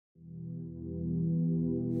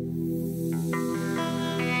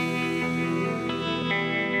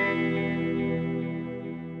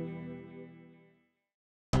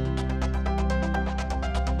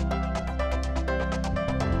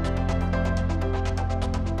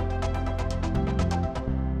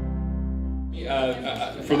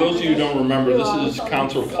For those of you who don't remember, this is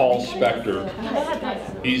Councilor Paul Spector.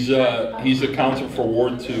 He's a councilor for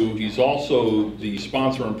Ward 2. He's also the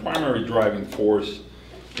sponsor and primary driving force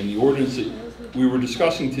in the ordinance that we were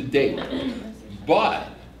discussing to date. But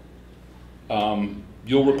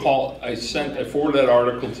you'll recall I forwarded that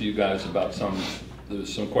article to you guys about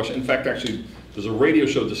there's some question. In fact, actually, there's a radio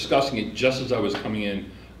show discussing it just as I was coming in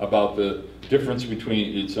about the difference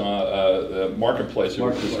between the marketplace. We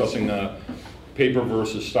were discussing paper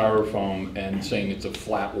versus styrofoam and saying it's a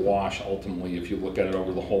flat wash ultimately if you look at it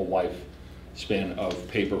over the whole lifespan of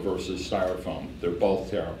paper versus styrofoam. They're both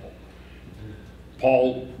terrible.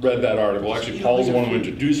 Paul read that article. Actually, Paul's the one who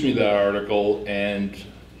introduced me to that article, and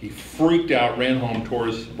he freaked out, ran home, tore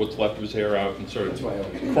what's left of his hair out, and started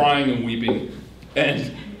crying and weeping,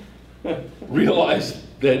 and realized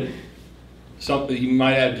that he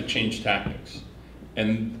might have to change tactics.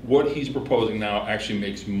 And what he's proposing now actually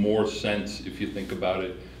makes more sense if you think about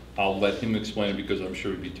it. I'll let him explain it because I'm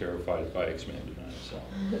sure he'd be terrified if I expanded on it. So,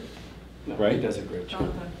 no, right? He does a great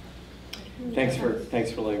job. Thanks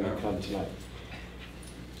for letting me come tonight.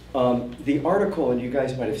 The article, and you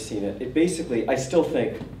guys might have seen it, basically, I still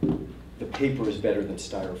think the paper is better than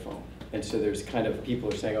styrofoam. And so there's kind of, people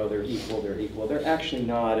are saying, oh, they're equal, they're equal. They're actually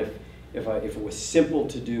not. If it was simple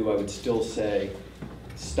to do, I would still say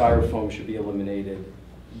styrofoam should be eliminated.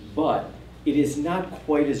 But it is not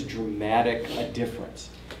quite as dramatic a difference.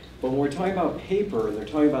 But when we're talking about paper, and they're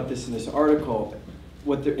talking about this in this article,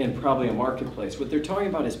 and probably a marketplace, what they're talking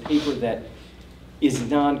about is paper that is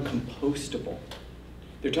non-compostable.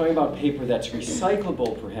 They're talking about paper that's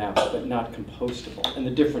recyclable, perhaps, but not compostable. And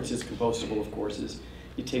the difference is compostable, of course, is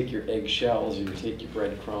you take your egg shells or you take your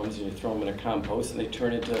breadcrumbs and you throw them in a compost and they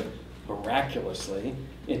turn into, miraculously,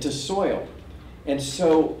 into soil. And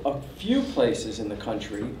so a few places in the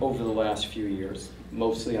country over the last few years,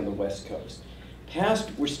 mostly on the West Coast,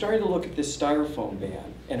 we're starting to look at this styrofoam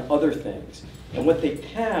ban and other things. And what they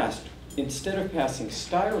passed, instead of passing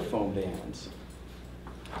styrofoam bans,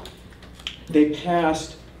 they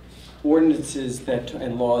passed ordinances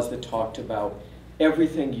and laws that talked about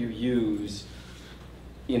everything you use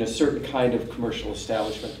in a certain kind of commercial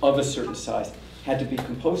establishment of a certain size had to be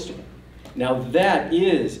compostable. Now that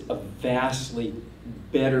is a vastly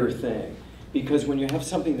better thing, because when you have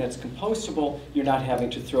something that's compostable, you're not having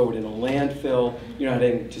to throw it in a landfill, you're not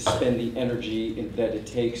having to spend the energy that it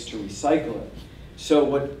takes to recycle it. So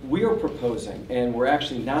what we are proposing, and we're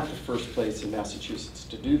actually not the first place in Massachusetts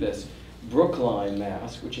to do this, Brookline,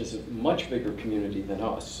 Mass., which is a much bigger community than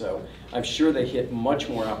us, so I'm sure they hit much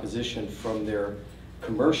more opposition from their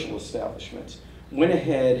commercial establishments, went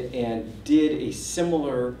ahead and did a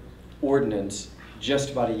similar ordinance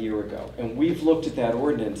just about a year ago. And we've looked at that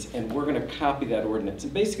ordinance and we're going to copy that ordinance.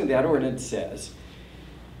 And basically that ordinance says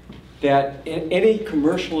that in any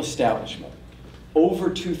commercial establishment over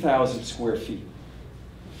 2,000 square feet,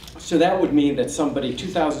 so that would mean that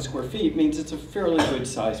 2,000 square feet means it's a fairly good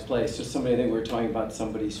sized place. So somebody, I think we were talking about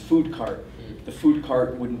somebody's food cart. The food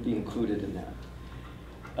cart wouldn't be included in that.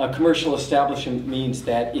 A commercial establishment means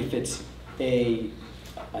that if it's a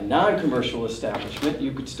non-commercial establishment,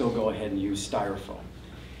 you could still go ahead and use styrofoam.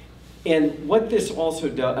 And what this also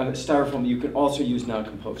does, styrofoam, you can also use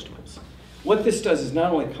non-compostables. What this does is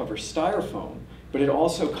not only cover styrofoam, but it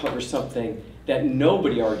also covers something that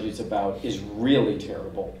nobody argues about is really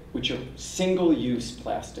terrible, which are single-use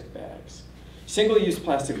plastic bags. Single-use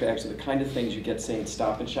plastic bags are the kind of things you get, say, in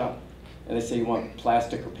Stop and Shop, and they say you want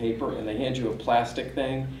plastic or paper, and they hand you a plastic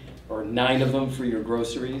thing, or 9 of them for your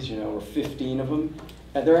groceries, or 15 of them.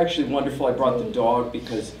 And they're actually wonderful. I brought the dog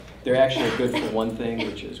because they're actually good for one thing,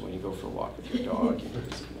 which is when you go for a walk with your dog.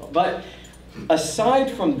 But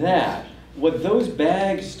aside from that, what those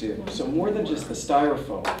bags do, so more than just the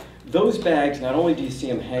styrofoam, those bags, not only do you see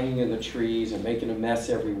them hanging in the trees and making a mess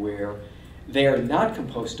everywhere, they are not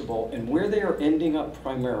compostable, and where they are ending up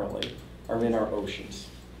primarily are in our oceans.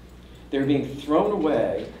 They're being thrown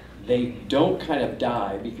away. They don't kind of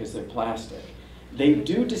die because they're plastic. They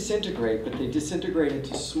do disintegrate, but they disintegrate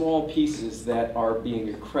into small pieces that are being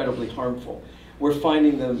incredibly harmful. We're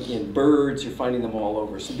finding them in birds, you're finding them all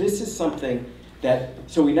over. So this is something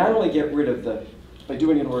so we not only get rid of by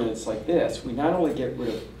doing an ordinance like this, we not only get rid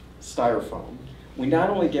of styrofoam, we not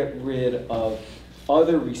only get rid of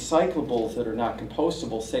other recyclables that are not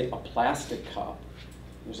compostable, say a plastic cup.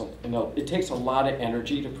 It takes a lot of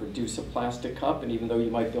energy to produce a plastic cup, and even though you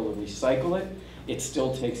might be able to recycle it, it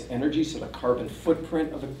still takes energy, so the carbon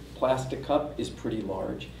footprint of a plastic cup is pretty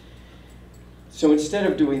large. So instead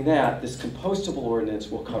of doing that, this compostable ordinance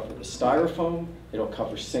will cover the styrofoam, it'll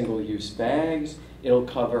cover single-use bags, it'll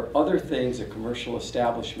cover other things at commercial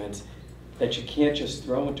establishments that you can't just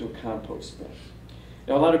throw into a compost bin.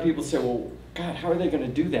 Now, a lot of people say, well, God, how are they going to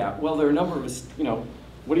do that? Well, there are a number of, you know,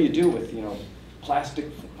 what do you do with, you know, plastic,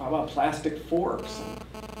 how about plastic forks and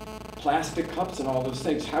plastic cups and all those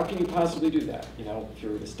things? How can you possibly do that, you know, if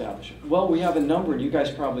you're an establishment? Well, we have a number, and you guys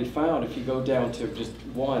probably found, if you go down to just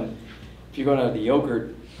one, if you go down to the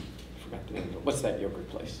yogurt, I forgot the name of it, what's that yogurt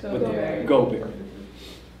place? Go-Berry. Go-Berry.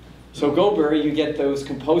 So Go-Berry, you get those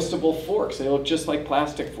compostable forks. They look just like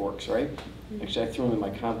plastic forks, right? Actually, I threw them in my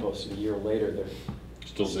compost, and a year later, they're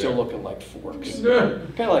still looking like forks.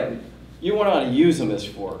 Kind of like, you wouldn't want to use them as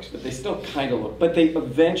forks, but they still kind of look, but they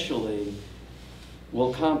eventually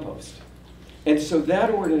will compost. And so that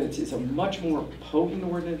ordinance is a much more potent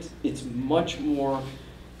ordinance. It's much more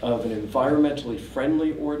of an environmentally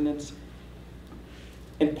friendly ordinance.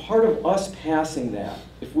 And part of us passing that,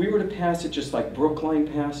 if we were to pass it just like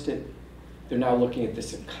Brookline passed it, they're now looking at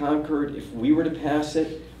this in Concord. If we were to pass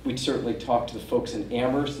it, we'd certainly talk to the folks in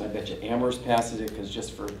Amherst, and I bet you Amherst passes it because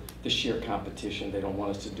just for the sheer competition, they don't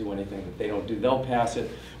want us to do anything that they don't do. They'll pass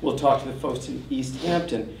it. We'll talk to the folks in East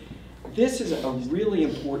Hampton. This is a really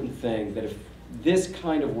important thing, that if this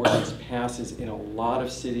kind of ordinance passes in a lot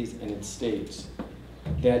of cities and in states,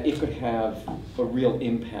 that it could have a real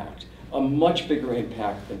impact, a much bigger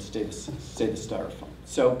impact than, say, the styrofoam.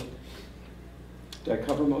 So, did I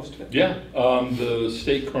cover most of it? Yeah, the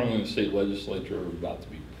state, currently in the state legislature, about to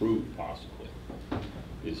be approved possibly,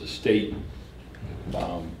 is a state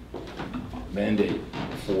mandate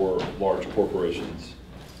for large corporations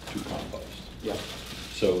to compost. Yeah.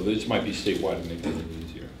 So this might be statewide to make it a little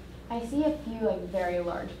easier. I see a few like very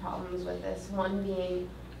large problems with this. One being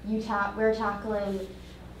we're tackling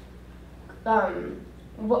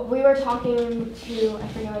what we were talking to, I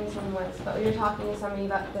forget what his name was, but we were talking to somebody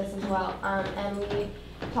about this as well, and we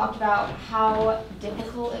talked about how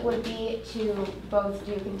difficult it would be to both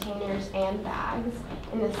do containers and bags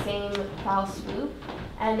in the same foul swoop,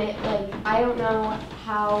 and I don't know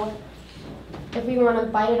how, if we want to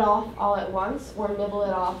bite it off all at once or nibble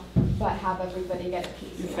it off but have everybody get a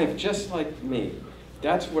piece. You think, just like me,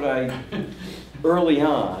 that's what early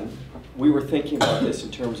on, we were thinking about this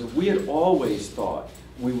in terms of, we had always thought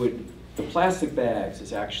the plastic bags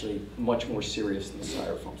is actually much more serious than the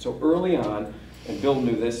styrofoam. So early on, and Bill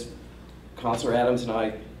knew this, Counselor Adams and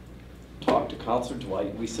I talked to Counselor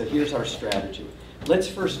Dwight, we said, here's our strategy. Let's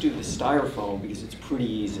first do the styrofoam because it's pretty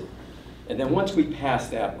easy. And then once we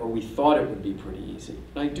passed that, or we thought it would be pretty easy,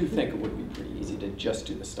 and I do think it would be pretty easy to just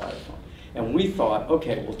do the styrofoam. And we thought,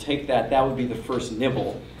 okay, we'll take that would be the first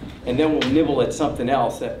nibble, and then we'll nibble at something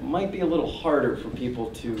else that might be a little harder for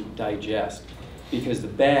people to digest, because the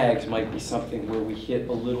bags might be something where we hit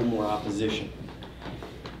a little more opposition.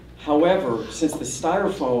 However, since the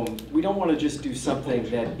styrofoam, we don't want to just do something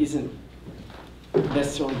that isn't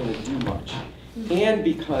necessarily going to do much. And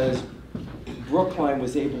because Brookline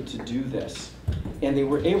was able to do this, and they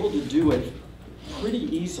were able to do it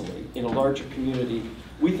pretty easily in a larger community,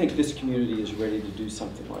 we think this community is ready to do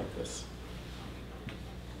something like this.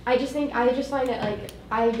 I just find it like,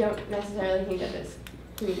 I don't necessarily think that this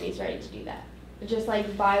community is ready to do that. Just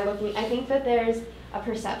like by looking, I think that there's a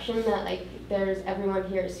perception that like everyone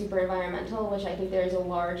here is super environmental, which I think there's a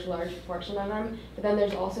large proportion of them, but then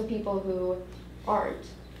there's also people who aren't.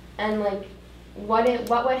 And like, what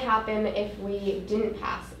would happen if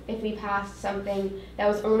we passed something that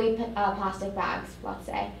was only plastic bags, let's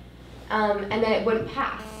say, and then it wouldn't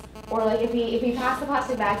pass? Or like if we passed the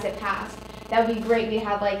plastic bags, it passed. That would be great.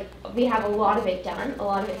 We'd have a lot of it done, a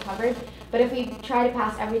lot of it covered. But if we try to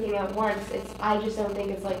pass everything at once, I just don't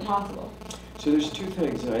think it's like possible. So there's two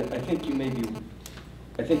things, and I think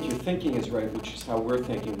I think your thinking is right, which is how we're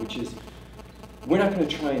thinking, which is, we're not going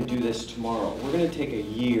to try and do this tomorrow. We're going to take a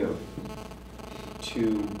year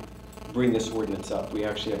to bring this ordinance up. We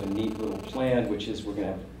actually have a neat little plan, which is we're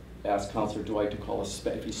going to ask Counselor Dwight to call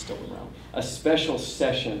if he's still around, a special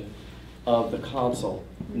session of the council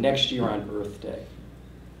next year on Earth Day.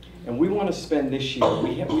 And we want to spend this year,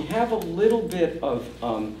 we have a little bit of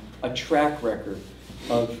a track record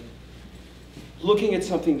of looking at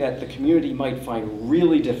something that the community might find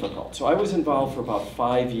really difficult. So I was involved for about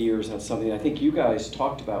 5 years on something I think you guys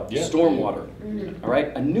talked about, yeah. Stormwater, all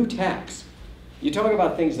right? A new tax. You talk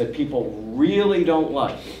about things that people really don't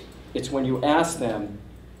like. It's when you ask them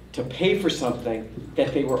to pay for something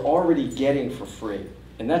that they were already getting for free.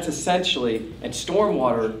 And that's essentially, and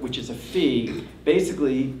stormwater, which is a fee,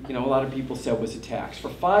 basically, a lot of people said was a tax. For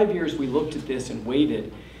 5 years, we looked at this and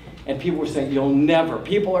waited, and people were saying,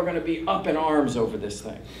 people are going to be up in arms over this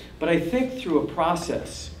thing. But I think through a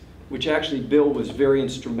process, which actually Bill was very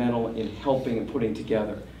instrumental in helping and putting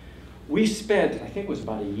together, we spent, I think it was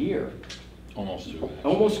about a year, Almost two. Actually.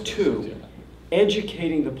 Almost two.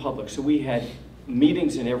 Educating the public. So we had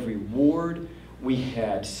meetings in every ward. We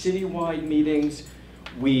had citywide meetings.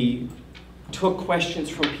 We took questions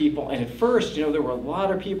from people. And at first, you know, there were a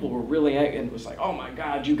lot of people who were really angry, and it was like, oh my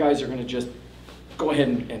God, you guys are going to just go ahead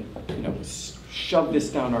and you know, shove this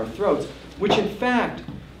down our throats. Which in fact,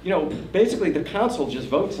 you know, basically the council just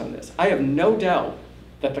votes on this. I have no doubt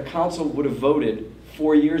that the council would have voted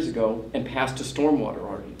 4 years ago and passed a stormwater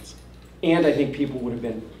ordinance. And I think people would have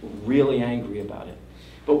been really angry about it.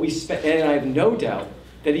 But and I have no doubt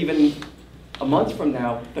that even a month from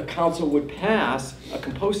now, the council would pass a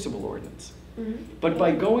compostable ordinance. Mm-hmm. But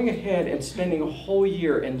by going ahead and spending a whole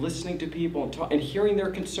year and listening to people and hearing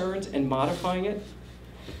their concerns and modifying it,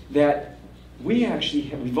 that we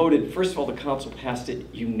voted, first of all, the council passed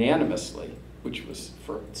it unanimously, which was,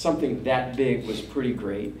 for something that big, was pretty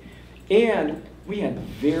great. And we had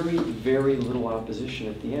very, very little opposition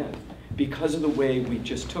at the end because of the way we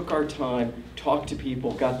just took our time, talked to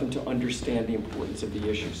people, got them to understand the importance of the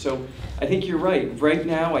issue. So I think you're right. Right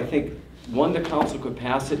now, I think, one, the council could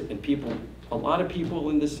pass it, and people, a lot of people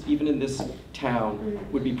in this, even in this town,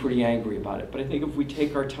 would be pretty angry about it. But I think if we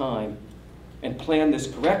take our time and plan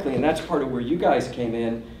this correctly, and that's part of where you guys came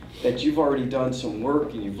in, that you've already done some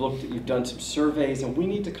work and you've done some surveys, and we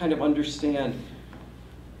need to kind of understand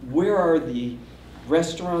where are the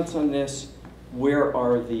restaurants on this, where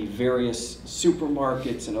are the various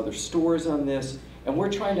supermarkets and other stores on this, and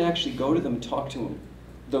we're trying to actually go to them and talk to them,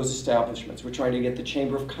 those establishments. We're trying to get the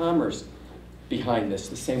Chamber of Commerce behind this,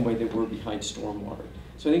 the same way that we're behind stormwater.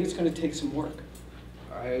 So I think it's going to take some work.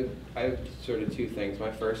 I have sort of two things.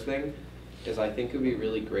 My first thing is I think it would be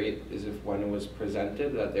really great is if when it was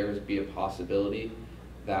presented that there would be a possibility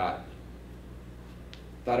that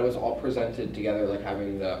it was all presented together, like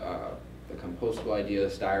having the compostable idea,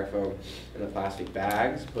 the styrofoam, and the plastic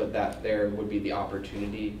bags, but that there would be the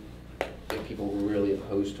opportunity, if people were really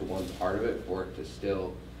opposed to one part of it, for it to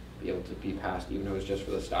still be able to be passed, even though it's just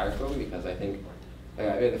for the styrofoam, because I think,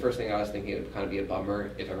 the first thing I was thinking, it would kind of be a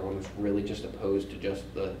bummer if everyone was really just opposed to just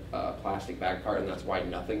the plastic bag part, and that's why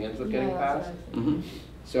nothing ends up getting passed. Mm-hmm.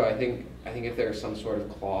 So I think if there's some sort of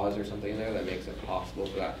clause or something in there that makes it possible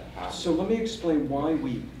for that to happen. So let me explain why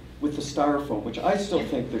with the styrofoam, which I still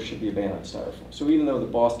think there should be a ban on styrofoam. So even though the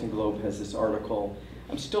Boston Globe has this article,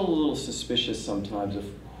 I'm still a little suspicious sometimes of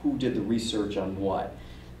who did the research on what,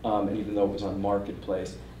 and even though it was on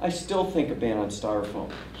Marketplace, I still think a ban on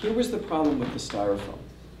styrofoam. Here was the problem with the styrofoam.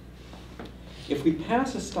 If we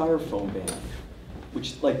pass a styrofoam ban,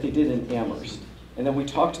 which like they did in Amherst, and then we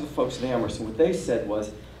talked to the folks in Amherst, and what they said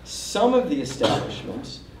was some of the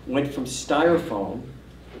establishments went from styrofoam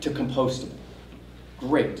to compostable.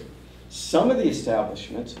 Great. Some of the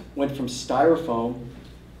establishments went from styrofoam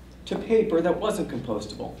to paper that wasn't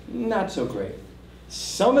compostable. Not so great.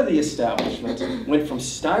 Some of the establishments went from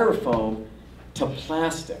styrofoam to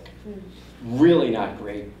plastic. Really not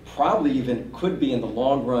great. Probably even could be in the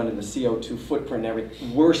long run in the CO2 footprint and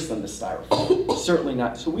everything worse than the styrofoam. Certainly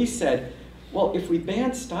not. So we said, well, if we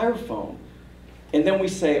ban styrofoam, and then we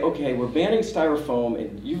say, okay, we're banning styrofoam,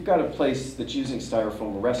 and you've got a place that's using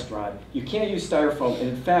styrofoam, a restaurant, you can't use styrofoam, and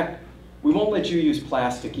in fact, we won't let you use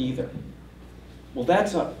plastic either.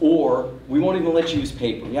 Well, or we won't even let you use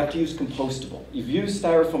paper. You have to use compostable. You've used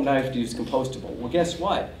styrofoam, now you have to use compostable. Well, guess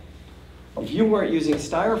what? If you weren't using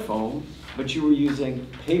styrofoam, but you were using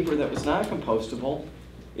paper that was not compostable,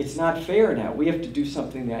 it's not fair now. We have to do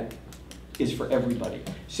something that is for everybody.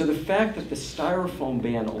 So the fact that the styrofoam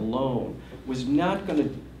ban alone was not going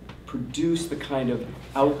to produce the kind of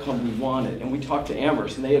outcome we wanted, and we talked to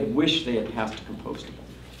Amherst, and they had wished they had passed compostable.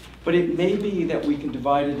 But it may be that we can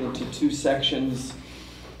divide it into two sections.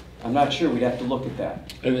 I'm not sure. We'd have to look at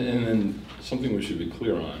that. And then something we should be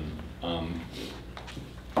clear on,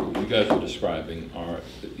 what you guys were describing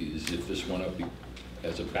is if this went up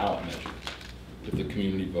as a ballot measure, if the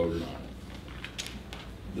community voted on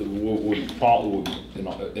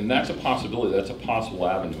it. And that's a possibility, that's a possible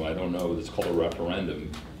avenue. I don't know, it's called a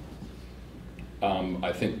referendum.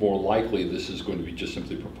 I think more likely this is going to be just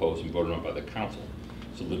simply proposed and voted on by the council.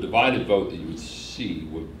 So the divided vote that you would see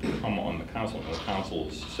would come on the council, and the council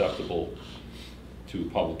is susceptible to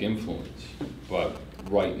public influence. But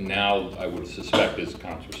right now, I would suspect, as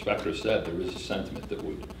Councilor Spector said, there is a sentiment that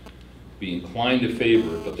would be inclined to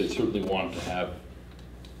favor it, but they certainly want to have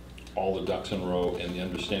all the ducks in a row and the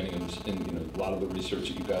understanding and a lot of the research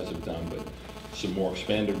that you guys have done, but some more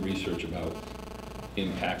expanded research about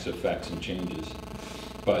impacts, effects, and changes.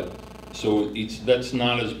 But so that's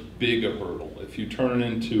not as big a hurdle. If you turn it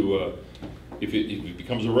into if it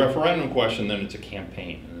becomes a referendum question, then it's a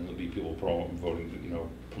campaign, and it'll be people promoting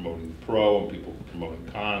pro and people promoting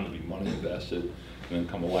con, there'll be money invested, and then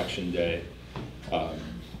come election day,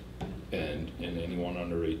 and anyone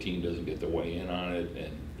under 18 doesn't get to weigh in on it,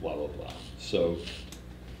 and blah, blah, blah. So,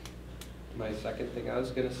 My second thing I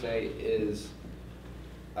was gonna say is,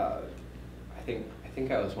 I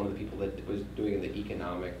think I was one of the people that was doing the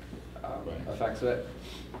economic Right. effects of it,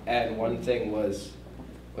 and one thing was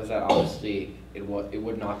that obviously it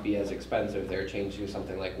would not be as expensive. They're changing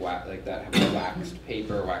something like that, having waxed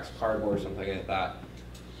paper, waxed cardboard, something like that.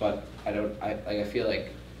 But I feel like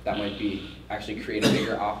that might be actually create a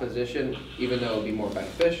bigger opposition, even though it would be more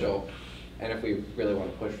beneficial. And if we really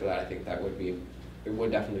want to push for that, I think it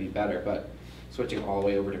would definitely be better. But switching all the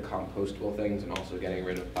way over to compostable things and also getting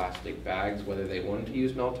rid of plastic bags, whether they wanted to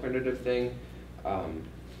use an alternative thing,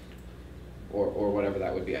 or whatever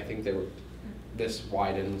that would be, I think this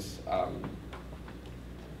widens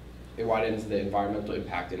it widens the environmental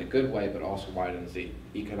impact in a good way, but also widens the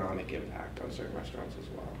economic impact on certain restaurants as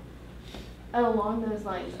well. And along those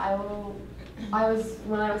lines,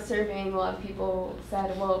 when I was surveying, a lot of people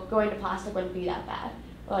said, well, going to plastic wouldn't be that bad,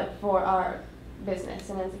 but for our business.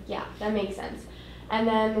 And I was like, yeah, that makes sense. And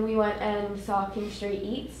then we went and saw King Street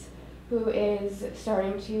Eats, who is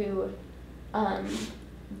starting to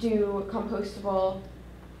do compostable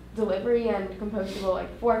delivery and compostable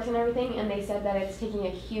like forks and everything, and they said that it's taking a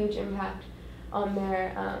huge impact on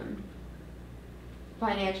their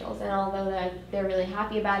financials. And although they're really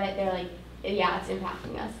happy about it, they're like, yeah, it's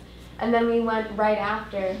impacting us. And then we went right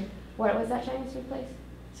after, what was that Chinese food place?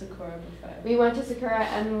 Sakura buffet. We went to Sakura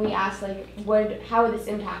and we asked like, how would this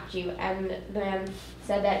impact you? And the man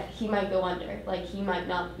said that he might go under, like he might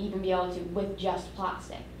not even be able to with just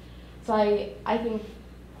plastic. So I think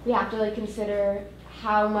we have to like consider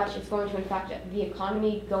how much it's going to affect the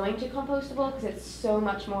economy going to compostable, because it's so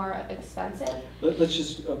much more expensive. Let's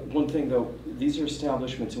just, one thing though, these are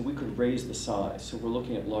establishments and we could raise the size. So we're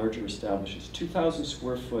looking at larger establishments. 2,000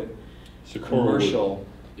 square foot commercial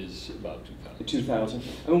is about 2,000. 2,000.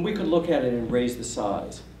 I mean, we could look at it and raise the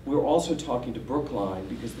size. We're also talking to Brookline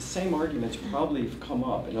because the same arguments probably have come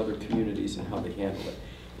up in other communities and how they handle it.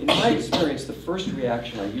 In my experience, the first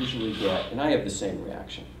reaction I usually get, and I have the same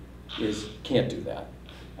reaction, is can't do that.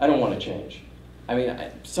 I don't want to change. I mean,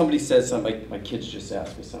 somebody says something, my kids just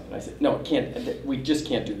asked me something. I said, no, it can't, we just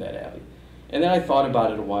can't do that, Abby. And then I thought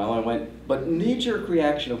about it a while, and I went, but knee-jerk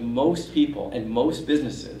reaction of most people and most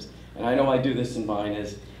businesses, and I know I do this in mine,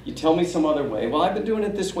 is you tell me some other way, well, I've been doing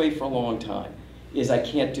it this way for a long time, is I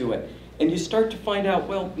can't do it. And you start to find out,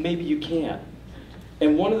 well, maybe you can.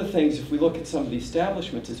 And one of the things, if we look at some of the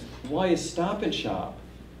establishments, is why is Stop and Shop?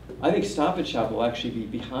 I think Stop and Shop will actually be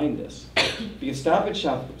behind this. Because Stop and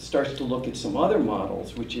Shop starts to look at some other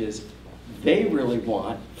models, which is they really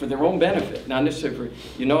want, for their own benefit, not necessarily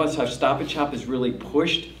for, you notice how Stop and Shop has really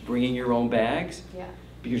pushed bringing your own bags? Yeah.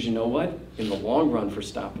 Because you know what? In the long run for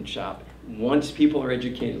Stop and Shop, once people are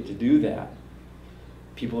educated to do that,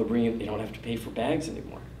 people are bringing, they don't have to pay for bags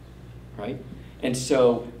anymore, right? And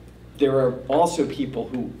so there are also people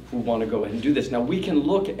who want to go ahead and do this. Now we can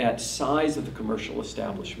look at size of the commercial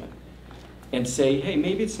establishment and say, hey,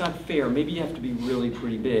 maybe it's not fair. Maybe you have to be really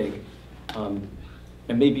pretty big, and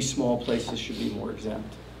maybe small places should be more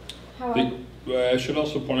exempt. I should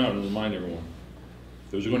also point out and remind everyone,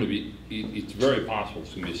 there's going to be, it's very possible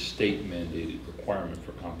it's going to be a state mandated requirement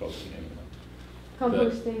for composting anyway.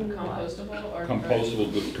 Composting. Compostable or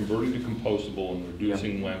Compostable, converting to compostable and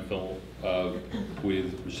reducing landfill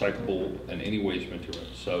with recyclable and any waste material,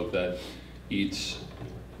 so that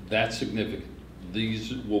that's significant.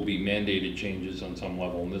 These will be mandated changes on some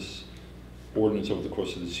level, and this ordinance over the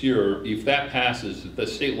course of this year, if that passes, if the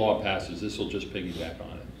state law passes, this will just piggyback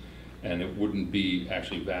on it. And it wouldn't be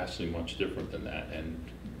actually vastly much different than that, and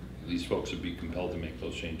these folks would be compelled to make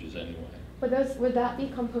those changes anyway. But would that be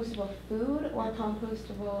compostable food or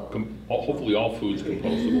compostable? Hopefully all food's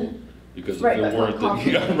compostable, because if Right, there but weren't, not then,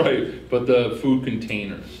 yeah, right, but the food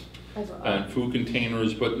containers. As well. And food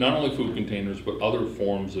containers, but not only food containers, but other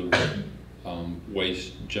forms of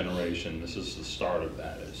waste generation. This is the start of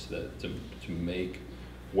that, is that to make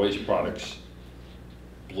waste products,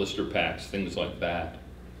 blister packs, things like that,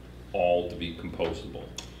 all to be compostable.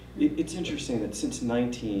 It's interesting that since I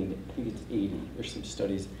think it's 80, there's some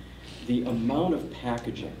studies, the amount of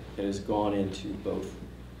packaging that has gone into both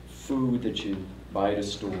food that you buy at a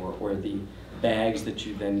store, or the bags that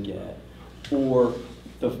you then get, or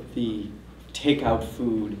the takeout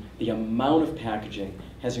food, the amount of packaging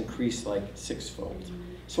has increased like 6-fold.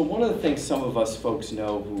 So one of the things some of us folks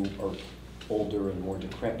know who are older and more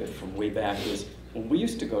decrepit from way back is When we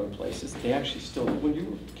used to go to places, they actually still, when you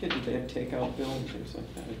were a kid, did they have takeout bills and things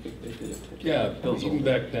like that? I think they did have takeout Yeah, bills. even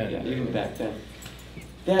back then. Yeah, even back then.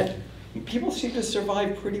 That, people seem to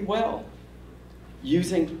survive pretty well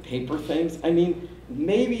using paper things. I mean,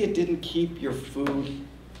 maybe it didn't keep your food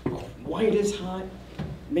quite as hot.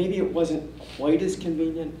 Maybe it wasn't quite as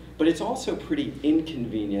convenient, but it's also pretty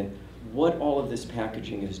inconvenient what all of this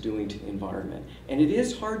packaging is doing to the environment. And it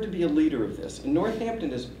is hard to be a leader of this. And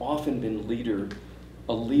Northampton has often been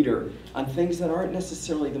a leader on things that aren't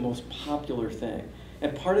necessarily the most popular thing.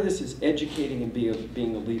 And part of this is educating and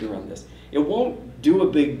being a leader on this. It won't do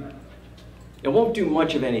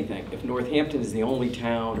much of anything if Northampton is the only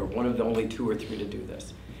town or one of the only 2 or 3 to do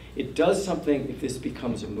this. It does something if this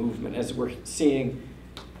becomes a movement, as we're seeing.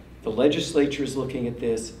 The legislature is looking at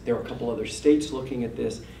this, there are a couple other states looking at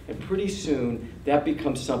this, and pretty soon that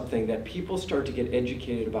becomes something that people start to get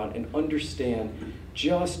educated about and understand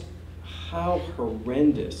just how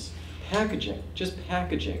horrendous just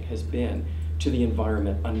packaging has been to the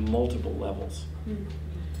environment on multiple levels.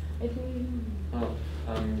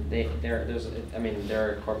 There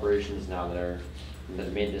are corporations now that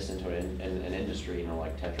made this into an industry,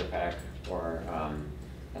 like Tetra Pak, or I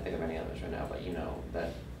can't think of any others right now, but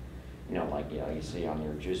you see on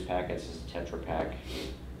your juice packets is Tetra Pak,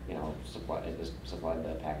 supplied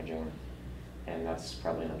the packaging, and that's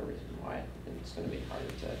probably another reason why it's going to be harder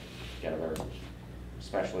to get other,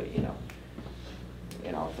 especially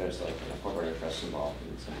if there's like corporate interests involved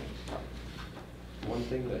in something. One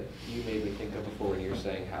thing that you made me think of before when you were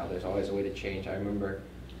saying how there's always a way to change, I remember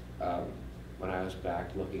when I was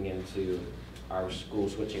back looking into our school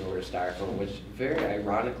switching over to styrofoam, which very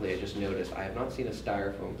ironically I just noticed I have not seen a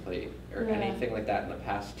styrofoam plate or anything like that in the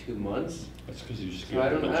past 2 months. That's because you So scared I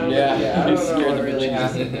don't them. know what really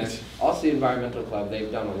happened there. Also, the environmental club, they've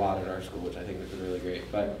done a lot at our school, which I think is really great.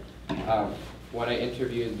 But when I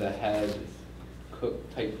interviewed the head cook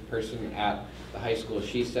type person at the high school,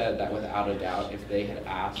 she said that without a doubt, if they had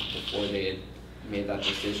asked before they had made that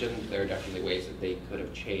decision, there are definitely ways that they could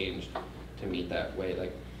have changed to meet that way.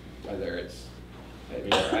 Like whether it's, I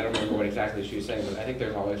don't remember what exactly she was saying, but I think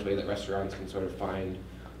there's always a way that restaurants can sort of find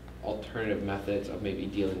alternative methods of maybe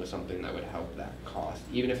dealing with something that would help that cost.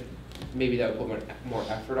 Even if maybe that would put more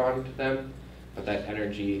effort on them, but that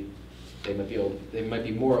energy, they might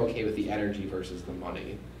be more okay with the energy versus the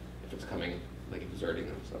money if it's coming, like exerting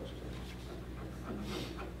themselves.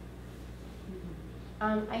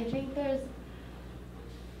 I think there's,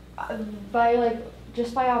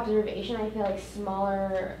 just by observation, I feel like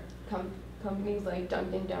smaller companies like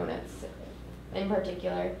Dunkin' Donuts in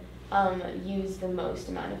particular use the most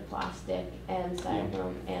amount of plastic and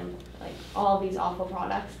styrofoam and like all these awful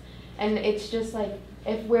products. And it's just like,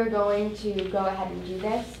 if we're going to go ahead and do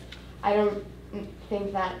this, I don't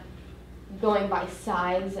think that going by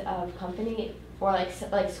size of company or like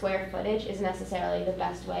square footage is necessarily the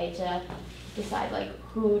best way to decide like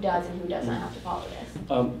who does and who does not have to follow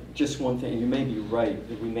this. Just one thing, you may be right,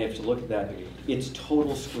 that we may have to look at that. It's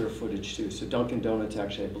total square footage too. So Dunkin' Donuts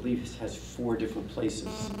actually, I believe, has 4 different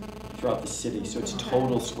places throughout the city, so it's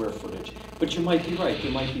total square footage. But you might be right,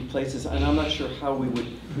 there might be places, and I'm not sure how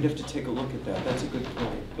we'd have to take a look at that. That's a good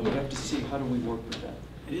point. But we'd have to see how do we work with that.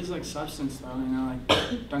 It is like substance though, like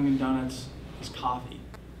Dunkin' Donuts is coffee.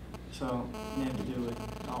 So they have to do with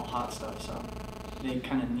all hot stuff, so they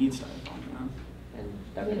kind of need styrofoam, you know? And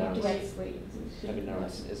We Dunkin' have to Donuts, write sleeves and shit. Dunkin'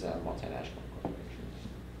 Donuts is a multinational corporation.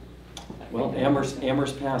 Well,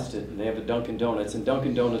 Amherst passed it, and they have a Dunkin' Donuts, and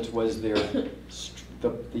Dunkin' Donuts was the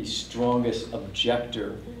strongest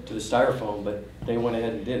objector to the styrofoam, but they went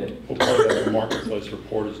ahead and did it. Well, part of the marketplace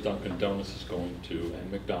report is Dunkin' Donuts is going to, and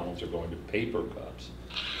McDonald's are going to paper cups,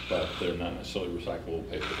 but they're not necessarily recyclable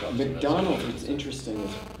paper cups. McDonald's, what's interesting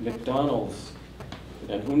is McDonald's,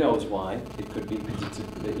 and who knows why, it could be because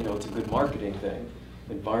it's a good marketing thing.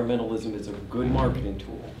 Environmentalism is a good marketing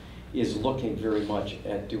tool, is looking very much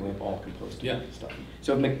at doing all compostable stuff.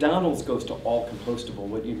 So if McDonald's goes to all compostable,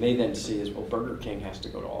 what you may then see is, well, Burger King has to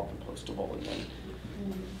go to all compostable, and then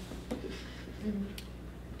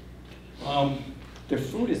their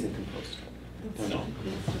food isn't compostable. No,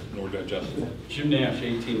 nor digestible. Jim Nash,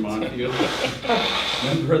 18 Monfield,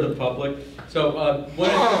 member of the public. So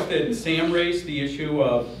one of the things that Sam raised, the issue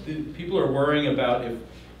of people are worrying about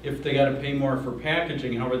if they got to pay more for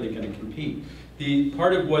packaging, how are they going to compete? The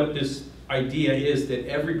part of what this idea is that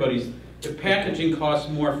if packaging costs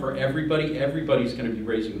more for everybody, everybody's going to be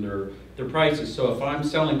raising their prices. So if I'm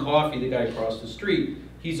selling coffee, the guy across the street,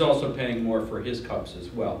 he's also paying more for his cups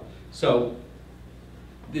as well. So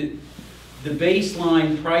the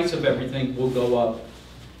baseline price of everything will go up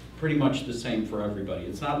pretty much the same for everybody.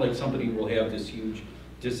 It's not like somebody will have this huge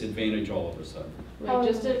disadvantage all of a sudden. Wait,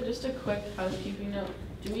 just a quick housekeeping note.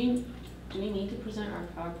 Do we need to present our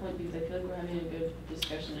PowerPoint, because I feel like we're having a good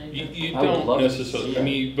discussion anyways? You I would don't love to necessarily, see I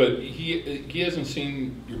mean, but he hasn't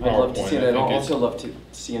seen your PowerPoint. I'd love to see that. I'd I think also it's- love to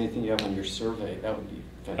see anything you have on your survey. That would be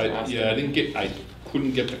fantastic. I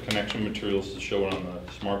couldn't get the connection materials to show it on the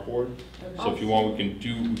smart board. So if you want, we can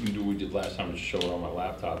do what we did last time, just show it on my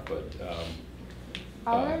laptop, but,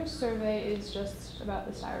 Our survey is just about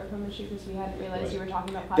the styrofoam issue because we hadn't realized you were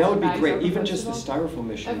talking about That plastic would be bags great. are Even just the compostable. styrofoam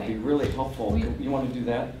issue would Okay. be really helpful. We- You want to do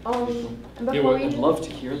that? Before we I'd love to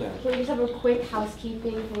hear that. Can we just have a quick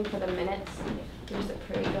housekeeping thing for the minutes? We just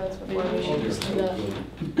approve those before Maybe we we should just do that.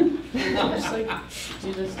 Just like,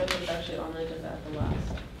 do this like it's actually on the agenda at the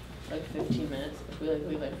last, like 15 minutes. If we like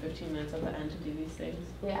leave like 15 minutes at the end to do these things.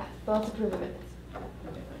 Yeah, but let's approve the minutes. Okay,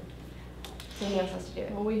 fine. Somebody else has to do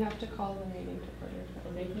it. Well, we have to call the meeting to order.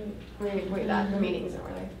 I think Wait, the meeting's in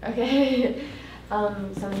order. Okay.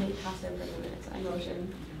 Somebody has to approve the minutes. I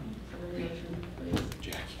motion. Somebody motion, please.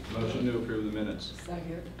 Jackie. Motion to approve the minutes.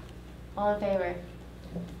 Second. All in favor?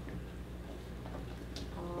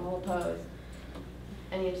 All opposed?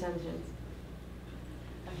 Any abstentions?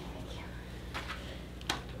 Okay, thank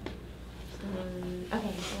you.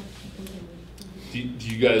 Okay, so continue. Do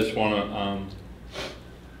you guys wanna,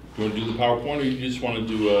 do you wanna do the PowerPoint, or you just wanna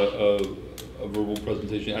do a verbal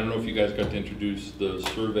presentation? I don't know if you guys got to introduce the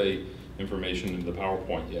survey information in the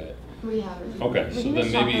PowerPoint yet. We haven't. Okay, We so can then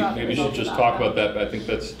just talk about the maybe you should results just of talk that. about that, but I think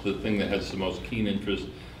that's the thing that has the most keen interest.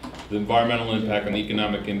 The environmental impact and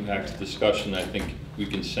economic impacts discussion, I think we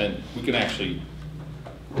can actually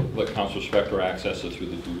let Councilor Spector access it through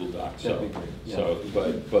the Google Doc, so. That'd be great, yeah. So,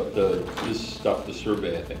 but this stuff, the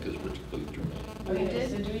survey, I think is particularly germane. Okay,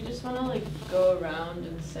 so do we just wanna like go around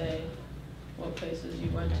and say what places you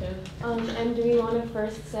went to? And do we want to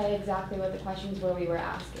first say exactly what the questions were we were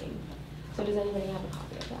asking? So does anybody have a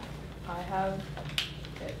copy of that? I have.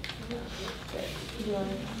 Do you want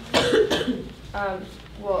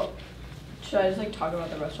Well, should I just like talk about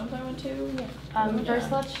the restaurants I went to?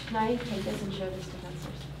 First, let's Maddie take this and show this to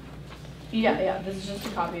Councilor. Yeah, this is just a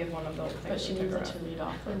copy of one of the things. But she we needs took it to around. read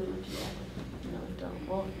off of. No, we don't.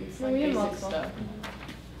 Well, it's No, like we have basic multiple. stuff.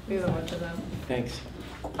 We have a bunch of them. Thanks.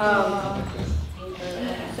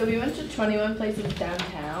 So we went to 21 places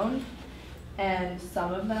downtown, and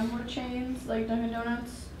some of them were chains like Dunkin'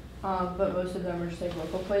 Donuts, but most of them were just like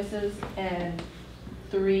local places, and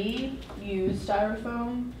 3 use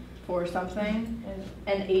styrofoam for something,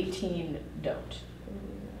 and 18 don't.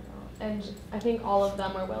 And I think all of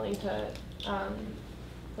them are willing to,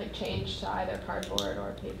 like change to either cardboard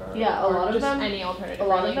or paper. Yeah, a or lot of just them- any alternative. A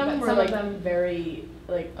lot really, of them but were some like of them, very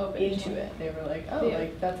like open into to it. They were like, oh, Yeah.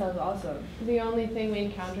 like that sounds awesome. the only thing we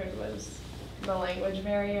encountered was the language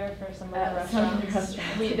barrier for some of the At some of the restaurants.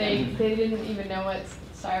 restaurants. They didn't even know what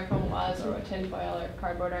styrofoam was or what tinfoil or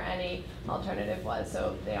cardboard or any alternative was,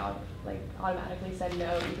 so they all like automatically said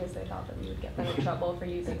no because they thought that we would get them in trouble for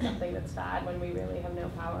using something that's bad when we really have no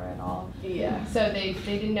power at all. Yeah. So they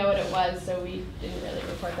didn't know what it was, so we didn't really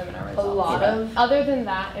report them in our results. lot But of- other than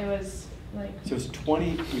that, it was like, So it's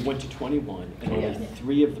 20, you went to 21, and only Yeah.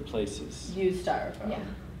 3 of the places. Use styrofoam. yeah.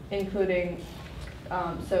 Including,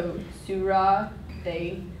 so Sura,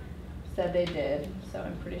 they said they did, so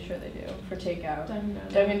I'm pretty sure they do, for takeout.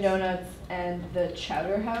 Dunkin' Donuts and the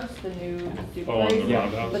Chowder House, the new soup Oh, on place. the Yeah.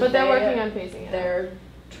 roundhouse? But they're working on phasing it out. They're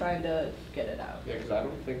trying to get it out. Yeah, because I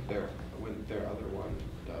don't think their other one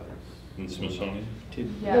does. In Smithsonian?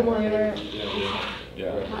 Did- Yeah, The one they were,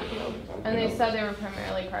 Yeah. and they said they were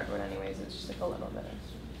primarily cardboard anyways, it's just like a little bit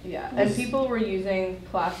of. Yeah, and people were using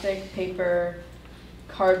plastic, paper,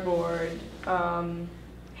 cardboard,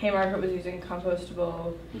 Haymarket was using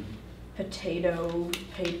compostable potato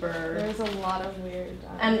paper. There was a lot of weird.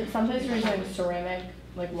 And some places were using ceramic,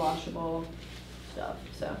 like washable stuff,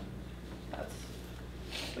 so that's.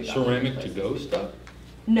 we got Ceramic those to places. go stuff?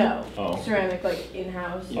 No, Oh. ceramic like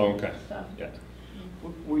in-house Oh, okay, stuff. yeah.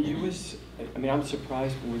 Were you I mean, I'm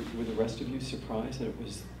surprised, were the rest of you surprised that it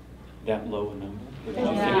was that low a number? Or did you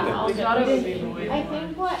think that- We thought it would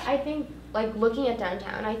be more. I think like looking at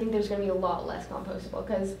downtown, I think there's gonna be a lot less compostable,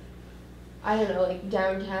 cause I don't know, like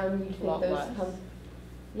downtown, you'd think Lot those less.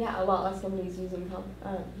 yeah, a lot less companies using not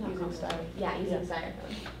Using compost- styrofoam. Yeah, using Yeah.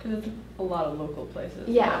 styrofoam. Cause it's a lot of local places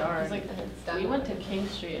Yeah. that aren't. It's like, we went to King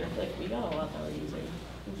Street and I feel like we got a lot that were using.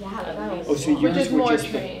 Yeah, At that least. was. Oh, so Which yours is were more just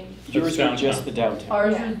trained. Yours were just the downtown?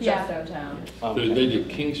 Ours Yeah. was just Yeah. downtown. Okay. They did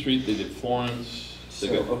King Street, they did Florence, they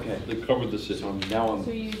So, got, okay. they covered the city. So now So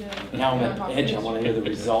I'm, you did. now I'm at the edge, I want to hear the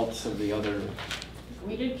results of the other.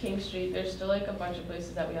 we did King Street, there's still like a bunch of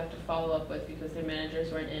places that we have to follow up with because their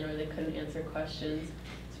managers weren't in or they couldn't answer questions,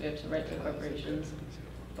 so we have to write to corporations.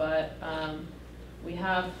 But we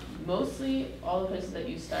have mostly all the places that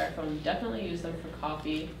use styrofoam, definitely use them for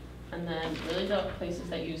coffee, and then really the places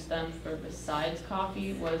that use them for besides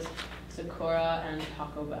coffee was Sakura and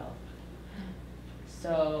Taco Bell.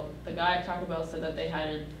 So the guy at Taco Bell said that they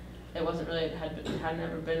hadn't, it wasn't really, it had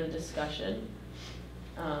never been a discussion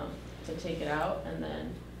to take it out, and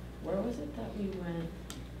then, where was it that we went?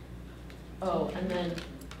 Oh, and then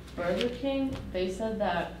Burger King, they said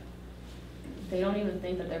that they don't even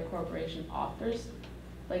think that their corporation offers,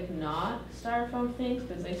 like, not styrofoam things,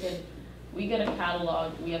 because they said, we get a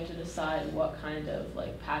catalog, we have to decide what kind of,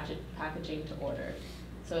 like, packaging to order.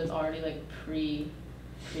 So it's already, like,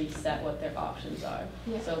 preset what their options are.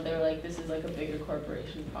 Yeah. So they're like, this is like a bigger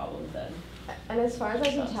corporation problem than. And as far as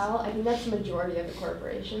I can us. tell, I think that's the majority of the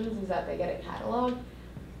corporations is that they get a catalog.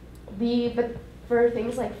 But for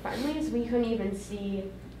things like Friendlies, we couldn't even see,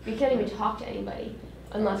 we couldn't even talk to anybody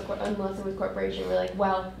unless it was corporation. We're like,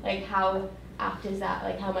 well, like how apt is that?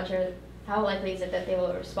 Like how likely is it that they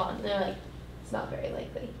will respond? And they're like, it's not very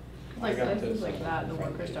likely. Like places like that, the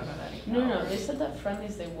workers don't have any. No, they said that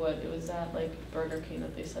Friendlies they would. It was at like Burger King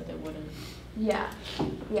that they said they wouldn't. Yeah.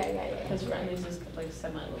 Because Friendlies is like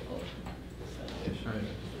semi-local. So.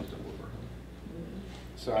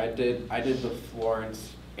 So I did the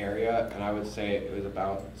Florence area, and I would say it was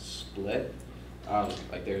about split.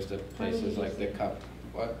 Like there's the places like the Cup.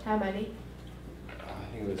 What? How many? I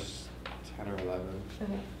think it was 10 or 11.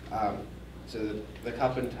 Okay. So the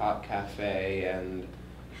Cup and Top Cafe and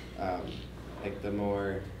like the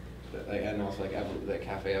more, like, and also like the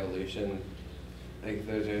Cafe Evolution, like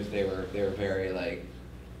those they were very like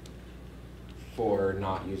for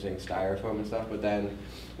not using styrofoam and stuff. But then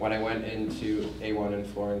when I went into A1 and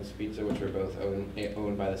Florence Pizza, which were both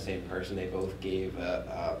owned by the same person, they both gave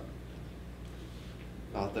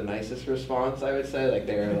not the nicest response, I would say. Like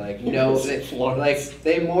they were like, no, they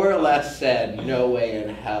more or less said, no way in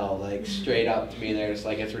hell, like straight up to me. They're just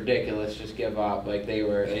like, it's ridiculous, just give up. Like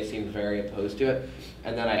they seemed very opposed to it.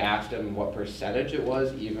 And then I asked them what percentage it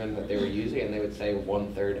was even that they were using, and they would say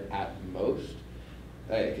 1/3 at most.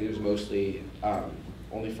 It was mostly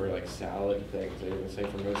only for like salad things. They would say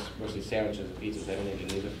for mostly sandwiches and pizzas, they don't even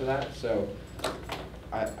use it for that. So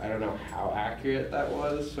I don't know how accurate that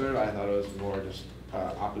was, sort of. I thought it was more just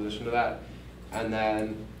opposition to that. And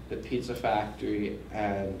then the Pizza Factory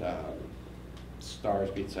and Stars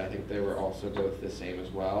Pizza, I think they were also both the same as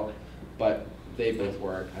well, but they both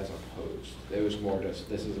weren't as opposed. It was more just,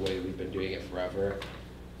 this is the way we've been doing it forever,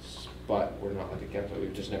 but we're not like against it,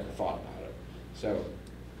 we've just never thought about it. So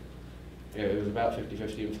yeah, it was about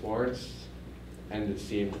 50-50 in Florence, and it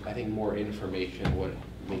seemed, I think more information would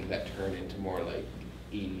make that turn into more like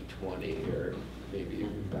 80-20 or maybe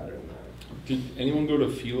even better than that. Did anyone go to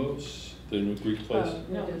Philos, the new Greek place?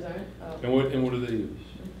 No, those aren't. Oh. And what do they use?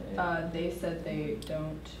 They said they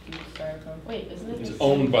don't use styrofoam. Wait, isn't it? It's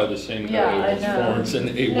owned by the same guy Yeah, I as know. Florence and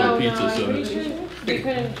A1 No, Pizza. I'm So pretty sure they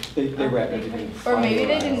couldn't. They wrap everything. Or maybe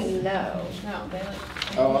they didn't know. No, they like.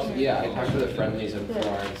 Oh, also, yeah, I talked to the Friendlies in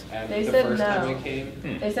Florence, and They the said first time no. I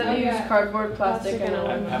came, They said Oh, they use yeah. cardboard, plastic, and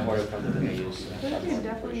aluminum. I've ordered from them, they use.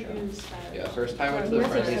 definitely use yeah, the first time I went to the Where's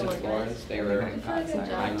the Friendlies in other one, Florence, they were I feel like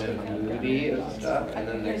a kind of job. moody and stuff, and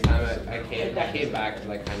then next time I came back because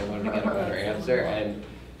I kind of wanted to get a better answer, and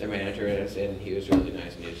the manager was in, he was really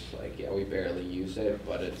nice, and he was just like, yeah, we barely use it,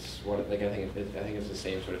 but it's one, like, I think it's the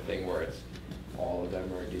same sort of thing where it's all of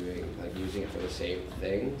them are doing, like, using it for the same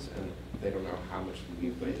things, and they don't know how much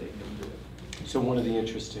leeway they can do it. So one of the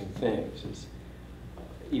interesting things is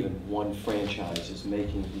even one franchise is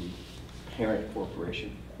making the parent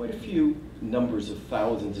corporation quite a few numbers of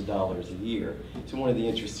thousands of dollars a year. So one of the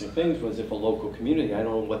interesting things was if a local community, I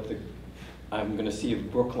don't know what I'm going to see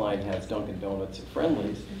if Brookline has Dunkin' Donuts and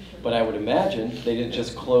Friendlies, but I would imagine they didn't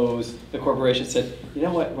just close, the corporation said, you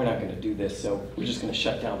know what, we're not going to do this, so we're just going to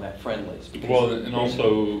shut down that Friendlies. Well, and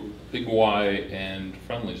also Big Y and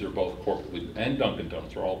Friendlies are both corporately, and Dunkin'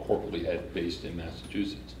 Donuts are all corporately based in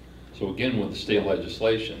Massachusetts. So again, with the state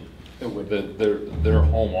legislation, their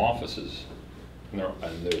home offices and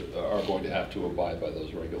they are going to have to abide by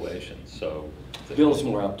those regulations. So Bill's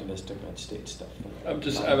more optimistic on state stuff. I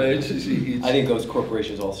think those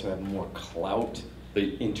corporations also have more clout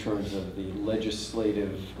in terms of the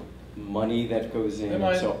legislative money that goes in.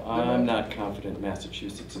 So I'm not confident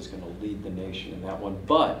Massachusetts is going to lead the nation in that one.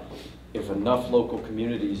 But if enough local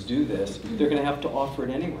communities do this, they're going to have to offer it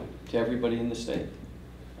anyway to everybody in the state.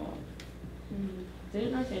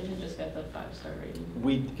 Didn't Northampton just get the 5-star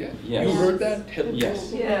rating? Yes. You heard that?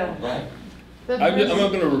 Yes. Yeah. Right. I'm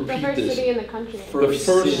not gonna The repeat first this. city in the country. The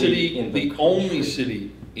first city, in the the only country.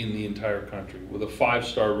 city in the entire country with a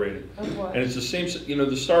 5-star rating. Of what? And it's the same,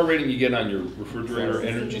 the star rating you get on your refrigerator,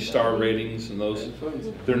 Energy Star ratings and those,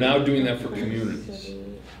 they're now doing that for communities.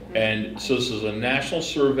 And so this is a national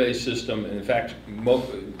survey system, and in fact,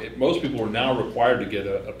 most people are now required to get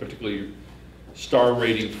a particular star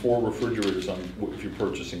rating for refrigerators if you're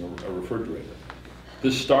purchasing a refrigerator.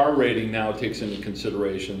 This star rating now takes into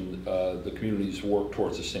consideration the community's work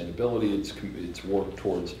towards sustainability, its work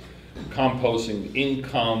towards composting,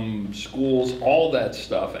 income, schools, all that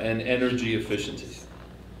stuff, and energy efficiency.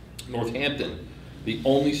 Northampton, the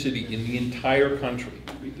only city in the entire country,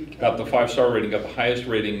 got the 5-star rating, got the highest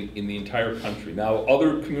rating in the entire country. Now,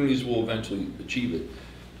 other communities will eventually achieve it,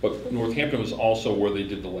 but Northampton was also where they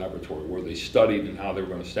did the laboratory, where they studied and how they were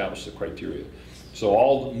going to establish the criteria.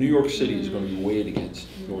 So New York City is going to be weighed against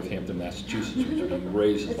Northampton, Massachusetts, which are being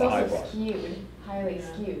raised as It's the high also bar. skewed, highly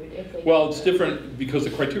skewed if they. Well, it's different because the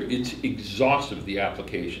criteria, it's exhaustive, the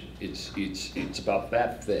application. It's about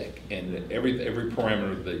that thick, and every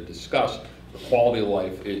parameter they discuss, the quality of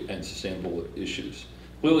life and sustainable issues.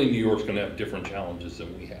 Clearly, New York's going to have different challenges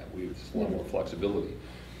than we have. We have a lot more flexibility.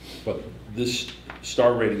 But this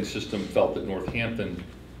star rating system felt that Northampton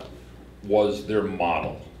was their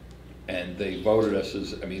model, and they voted us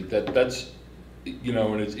as, I mean, that's,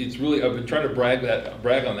 and it's really, I've been trying to brag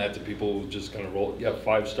on that to people who just kind of roll, yeah,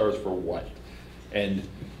 5 stars for what? And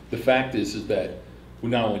the fact is that we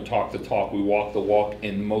not only talk the talk, we walk the walk,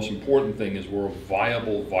 and the most important thing is we're a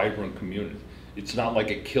viable, vibrant community. It's not like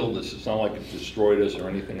it killed us, it's not like it destroyed us or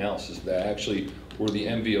anything else. It's that actually we're the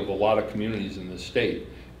envy of a lot of communities in this state,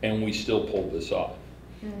 and we still pulled this off.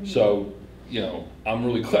 Mm-hmm. So, I'm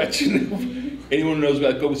really glad anyone who knows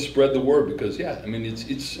about it, go spread the word, because yeah, I mean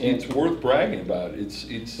it's worth bragging about. It's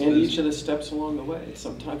each of the steps along the way.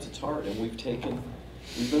 Sometimes it's hard, and we've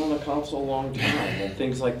been on the council a long time, and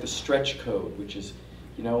things like the stretch code, which is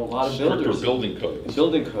a lot of builders building codes.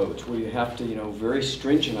 Building codes where you have to very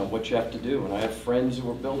stringent on what you have to do. And I have friends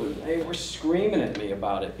who are builders. They were screaming at me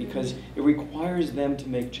about it because it requires them to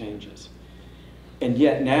make changes. And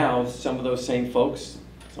yet now some of those same folks,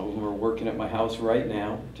 some of them are working at my house right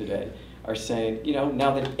now today, are saying,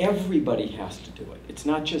 now that everybody has to do it, it's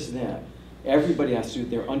not just them, everybody has to do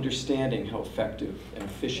it, they're understanding how effective and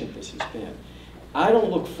efficient this has been. I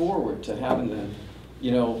don't look forward to having the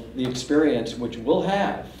experience which we'll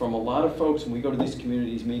have from a lot of folks when we go to these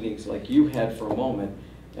communities meetings like you had for a moment,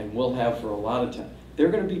 and we'll have for a lot of time. There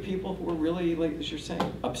are going to be people who are really, like as you're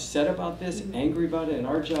saying, upset about this, angry about it, and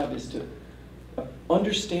our job is to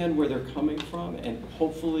understand where they're coming from and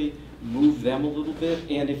hopefully move them a little bit.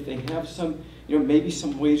 And if they have some, maybe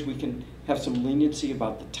some ways we can have some leniency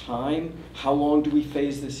about the time. How long do we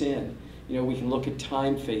phase this in? We can look at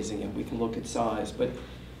time phasing it, we can look at size, but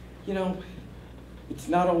it's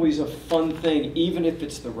not always a fun thing, even if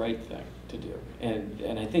it's the right thing to do.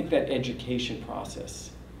 And I think that education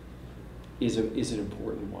process is an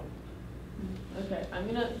important one. Okay, I'm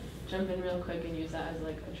gonna jump in real quick and use that as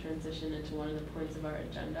like a transition into one of the points of our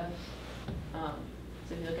agenda.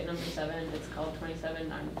 So if you look at number 7, it's called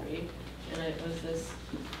 2793, and it was this,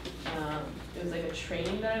 it was like a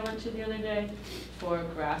training that I went to the other day for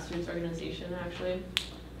grassroots organization actually,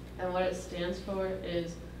 and what it stands for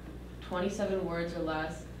is 27 words or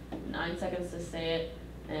less, 9 seconds to say it,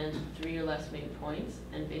 and 3 or less main points,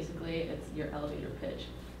 and basically it's your elevator pitch.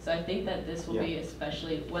 So I think that this will be,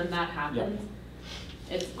 especially when that happens,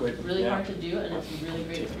 it's really hard to do, and it's really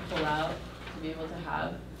great to pull out, to be able to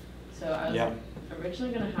have. So I was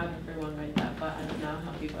originally going to have everyone write that, but I don't know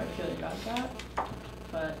how people are feeling about that.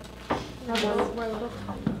 But We're a little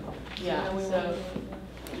yeah, so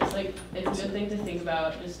just like, it's a good thing to think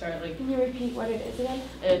about, just start like. Can you repeat what it is again?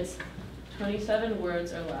 It's 27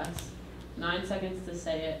 words or less, 9 seconds to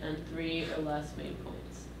say it, and 3 or less main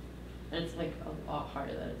points. And it's like a lot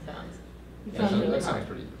harder than it sounds. That sounds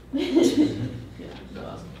pretty. Yeah,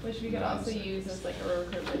 well, Which we could also use as like a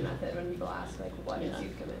recruitment method when people ask like, what is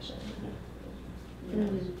youth commission?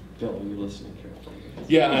 Bill, are you listening carefully?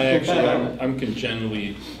 Yeah, I'm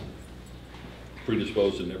congenitally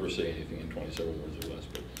predisposed to never say anything in 27 words or less.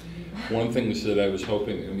 But one of the things that I was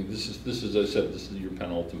hoping, I mean, this is as I said, this is your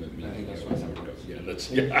penultimate meeting.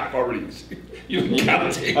 I've already, you can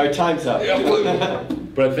count. Our time's up.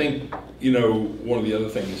 But I think, one of the other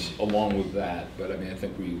things along with that, but I mean, I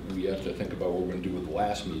think we have to think about what we're going to do with the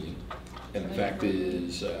last meeting. And the fact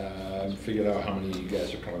is, figured out how many of you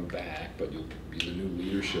guys are coming back, but you'll be the new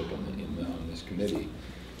leadership on this committee.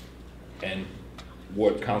 And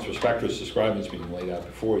what Councilor Spector is describing is being laid out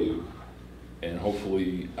before you. And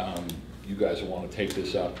hopefully, you guys will want to take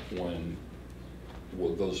this up when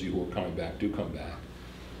well, those of you who are coming back do come back.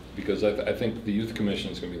 Because I think the youth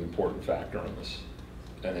commission is going to be an important factor in this.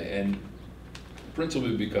 And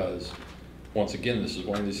principally because, once again, this is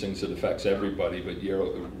one of these things that affects everybody, but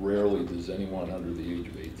rarely does anyone under the age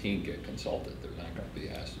of 18 get consulted. They're not going to be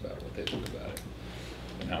asked about what they think about it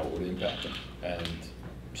and how it would impact them. And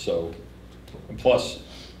so, and plus,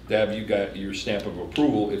 to have you got your stamp of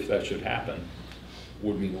approval, if that should happen,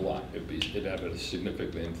 would mean a lot. It'd have a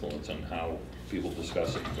significant influence on how people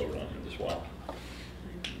discuss it and vote on it as well.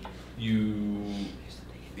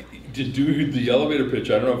 To do the elevator pitch,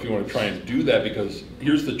 I don't know if you want to try and do that, because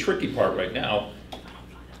here's the tricky part right now.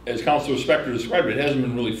 As Councilor Spector described it, it hasn't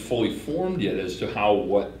been really fully formed yet as to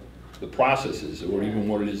what the process is, or even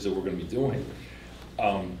what it is that we're going to be doing.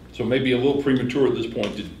 So maybe a little premature at this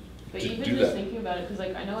point to But do even that. just thinking about it, because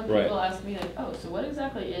like I know when Right. people ask me like, oh, so what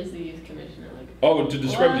exactly is the youth commission? I'm like, Oh, to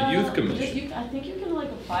describe the well, youth commission. I think you can like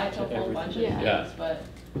apply it to a To whole bunch of everything. things, Yeah. but.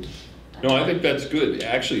 No, I think that's good.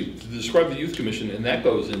 Actually, to describe the youth commission, and that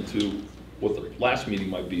goes into what the last meeting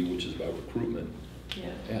might be, which is about recruitment. Yeah.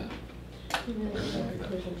 Yeah.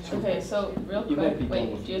 Okay, so real You might be quick, done wait,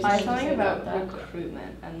 with do you I have have something something to say about about that?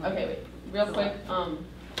 recruitment and like. Okay, wait, real quick,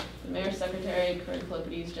 the mayor's secretary, Corinne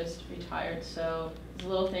Clopides, just retired, so there's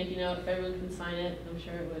a little thank you note, if everyone can sign it, I'm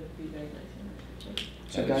sure it would be very nice.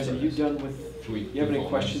 So guys, are you done with, Should we you have any vote on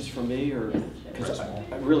questions this? for me, or? Yeah. Because I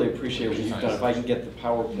really appreciate what you've done. If I can get the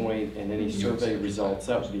PowerPoint and any survey results,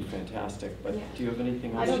 that would be fantastic. But Yeah. do you have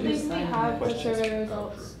anything I else? don't think we have the Questions? survey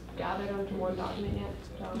results gathered onto one document yet,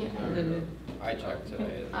 so. I checked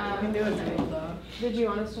today. I can do it today though. Did you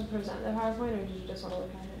want us to present the PowerPoint, or did you just want to look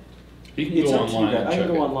at it? He can It's go up to you online guys. and I check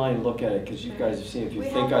can it. go online and look at it, because you guys have seen it. If you We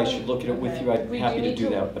think have I should look at it with you, I'd be We happy do to need do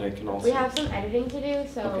to- that, but I can also. We have some editing to do,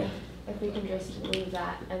 so Okay. if we can just leave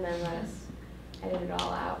that and then let us edit it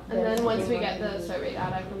all out. And And then once we can- get the survey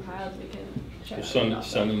data compiled, we can share So it.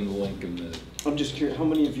 send them the link in the, I'm just curious, how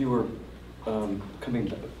many of you are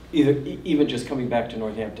coming, even just coming back to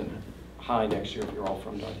Northampton High next year, if you're all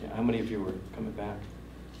from Northampton? How many of you are coming back?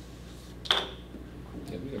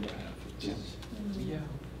 yeah, we never have. It's Yeah. just-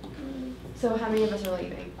 So how many of us are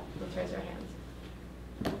leaving? Let's raise our hands.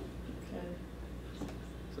 Okay.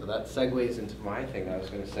 So that segues into my thing I was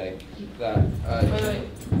gonna say, that, Wait,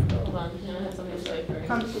 hold on, Hannah has something to say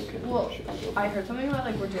first. Okay. Well, I heard something about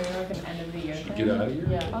like we're doing like an end of the year thing. Get out of here?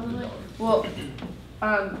 Yeah. Probably. Well,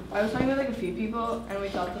 I was talking with like a few people, and we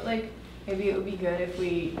thought that like maybe it would be good if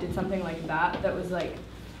we did something like that was like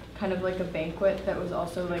kind of like a banquet that was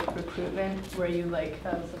also like recruitment, where you like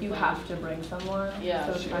you have to bring someone. Yeah,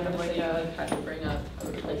 So it's kind of like you a. would have to bring up a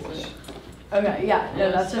replacement. Okay, yeah, no,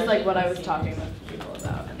 Yeah, that's just like what I was starting talking with people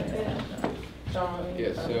about. And they said, John, what do you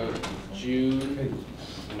yeah, think so about that? June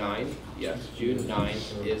 9th, yes, June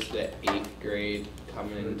 9th is the 8th grade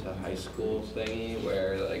coming into high school thingy,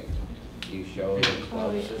 where like you show the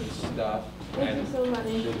clubs and stuff. Thank you And so much.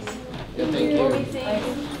 yeah, thank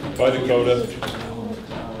you. Bye, Dakota.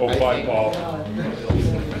 Oh, I bye, think- Paul.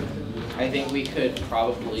 I think we could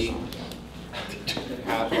probably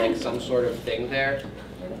have like some sort of thing there.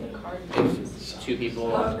 If two people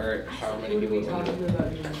or how many people?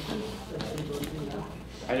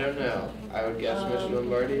 I don't know. I would guess Mr.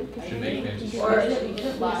 Lombardi. Should make maybe. Or I bet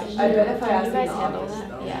if I Can asked you guys in the handle office, that?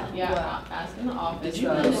 though. Yeah. Yeah, ask in the office. Did you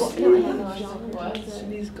and know? then- What?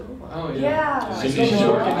 Oh, Yeah. Cindy's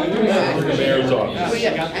working in the mayor's Oh office.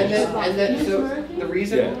 yeah, and then so the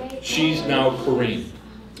reason. Yeah, she's now Kareem.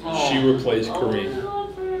 She replaced Kareem.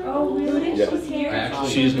 Oh, really? Yeah. She's here? Actually-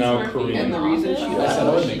 She's now And the Kareem. reason she Yeah.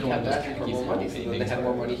 left, she kept asking for more money, so then they had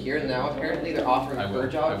more money here, and now apparently they're offering I will- her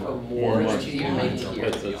I job will. for more than she's even making here.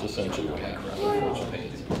 That's essentially what happened.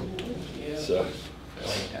 Yeah. So, So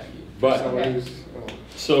but, it was-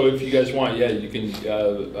 so if you guys want, yeah, you can,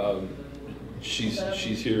 she's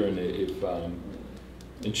here, and if,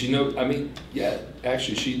 and she know, I mean, yeah,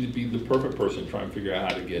 actually, she'd be the perfect person to try and figure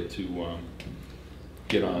out how to get to,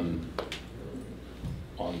 get on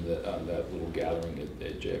that little gathering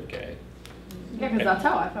at JFK. Yeah, because that's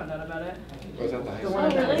how I found out about it. Was that the high The school? one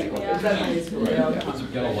that really? Yeah.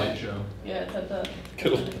 Right, Get a light show. Yeah, it's at the,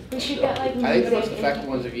 yeah. We should get like music. I think the most effective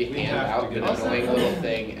ones if you We hand have to out get an it. annoying little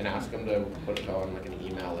thing and ask them to put it on like an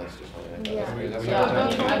email list or something like that. Yeah. That's Yeah,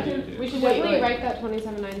 what I'm I doing. can- We should Wait, definitely wait. write that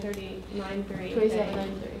 27,930, 9.3.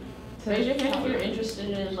 27,930. raise your hand if you're interested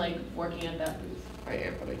in like working at that booth. I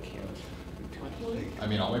am, but I can't. I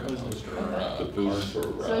mean, I'll make a poster or The a booth card.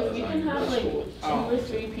 for, So if we can have like two Oh. or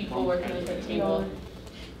three people working at the table,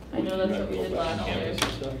 I know that's what we did last year.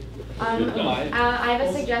 I have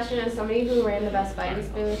a suggestion as somebody who ran the Best Buddies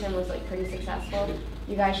booth and was like pretty successful.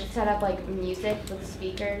 You guys should set up like music with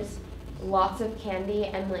speakers lots of candy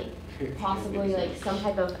and like possibly like some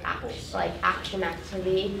type of action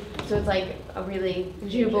activity. So it's like a really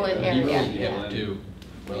jubilant You area. really be able to do,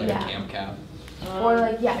 like Yeah. a camp cap. Or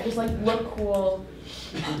like just like look cool.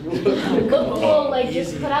 Look cool, like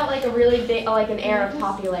just put out like a really big, like an air of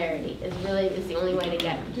popularity is the only way to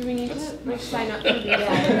get. Do we need to like sign up for these?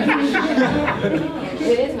 Yeah.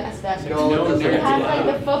 It is messed up. No, We had like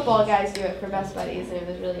the football guys do it for Best Buddies and it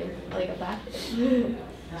was really like effective.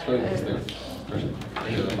 It's really just their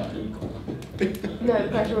No, the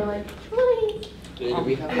pressure were like, please.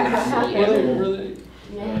 We have Really?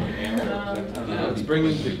 Yeah. It's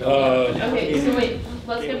bringing. Okay, so wait,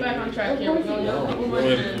 let's get back on track here. We're going on a couple more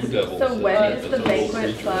minutes. So when is the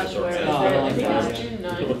banquet slash where is I it? think it's June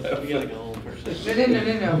 9th.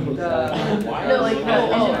 No, like the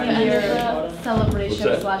end of the year celebration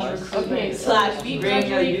What's slash Okay, recruitment. slash we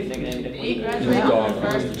graduate on the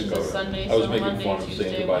first, which is a Sunday, I was so making Monday, fun of saying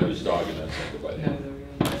Tuesday, goodbye to his dog and then saying goodbye to him.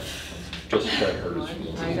 Just to try to hurt his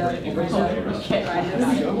feelings. I got it. It's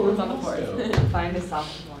on the fourth. Find a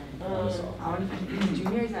sophomore.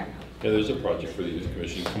 Juniors aren't. Yeah, there's a project for the youth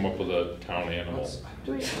commission, come up with a town animal,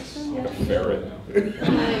 Do we a ferret.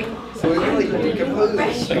 So we really decompose. Wait,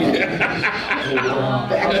 it should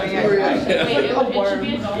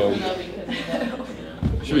be a dolphin though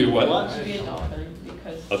because Should be what? it should be a dolphin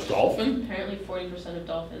because A dolphin? apparently 40% of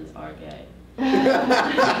dolphins are gay.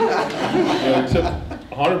 Yeah, except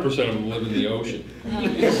 100% of them live in the ocean. So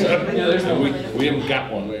we haven't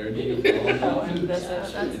got one.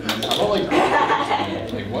 How about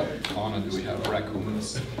like what fauna do we have?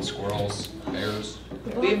 Raccoons, squirrels, bears?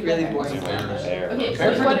 We have really boring Bears. Okay, so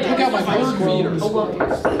Bears. what Look at my face feeders.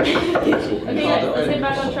 Okay, guys, let's get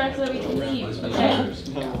back on track so that we can leave. Okay,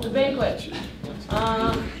 the banquet.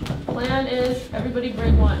 Plan is everybody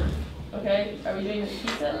bring one. Okay, are we doing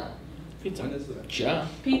pizza? Yeah.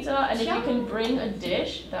 Pizza, and if you can bring a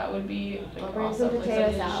dish, that would be like, I'll bring awesome, some like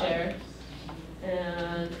potato something to salad. share.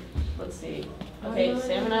 And let's see. Okay,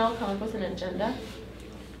 Sam and I will come up with an agenda.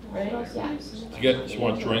 Right? Yeah. You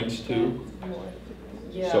want drinks too?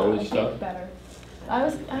 Yeah. Soda stuff? Better.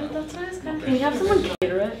 That's what I was kind of Can we thinking. have someone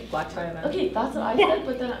cater it? Black tie event. Okay, that's what I said,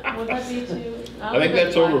 but then would that be too? I think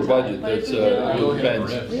that's over budget, that's, it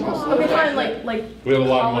depends. Okay, fine, like. We have a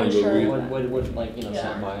lot of money, but we, Would like, Yeah,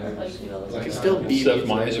 Seth Meyers, like- those Like, guys. still be- Seth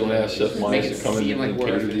Myers, you wanna ask Seth Make Myers it to come in seem like and we're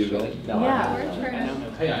cater the official. event? No, Yeah.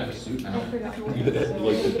 Hey, I have a suit now. You'd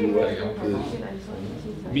like to do that?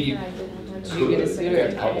 Me, You get a suit or got a a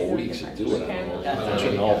couple tie? weeks to do it. It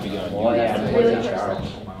shouldn't all be on Well, yeah, you. I'm Really in charge.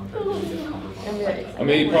 I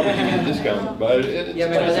mean, you probably can get a discount, but it's Yeah,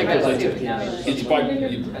 but nice they're because like it's by,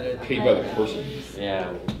 you pay by the person,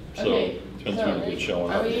 Yeah. so Okay, depends so when you get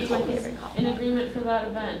showing Are up. we in agreement for that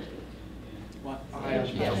event? Yes.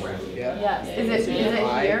 Yes. Is it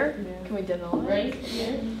here? Can we demo it? Right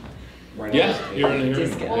here? Yeah, you're in here.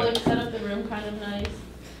 We'll like set up the room kind of nice.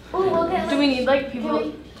 Oh, we'll get Do we need like people Can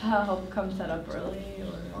we- to help come set up early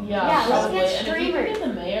or? Yeah, Yeah, let's probably. get And if we can streamers. get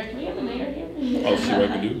the mayor, can we get the mayor here? I'll see what I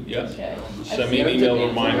can do, yeah. Okay. Send me an email to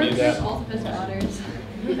remind me of that.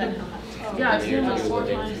 Yeah, I've seen him like 4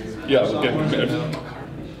 times. Yeah, we'll get the mayor.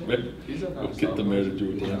 We'll get the mayor to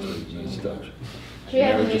do a dance and stuff. Should we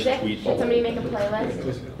have Mayor just music? tweet Should somebody make a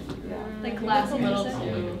playlist? Like That's a little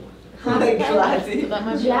too. Like classy. That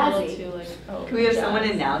might be a little too like, oh. Can we have someone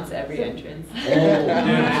announce every entrance? So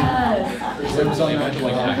I'm telling you, imagine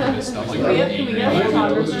like activist stuff like. Can we get a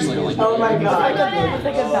photographer? Oh my god. It's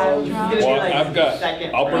like a battle drum. Well, I've got,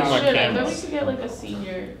 I'll bring my Should, I bet we cameras. could get like a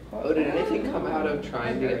senior. Oh, did anything come out of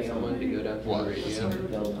trying to get someone to go down to the What? radio?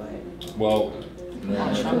 Well,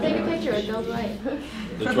 no, Take a picture with Bill's wife.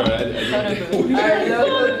 that's right, I didn't.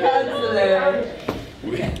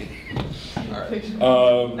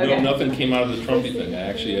 No, nothing came out of the Trumpy thing.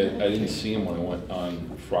 I didn't see him when I went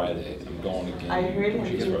on Friday. I'm going again. I heard him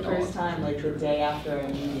She's for the right first on. time, like the day after our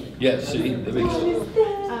meeting. Yeah, see, that makes sense.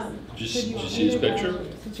 Did you see his picture?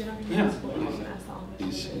 Yeah.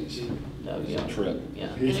 He's a trip. Yeah.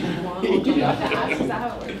 And if you want, we'll do that. Is that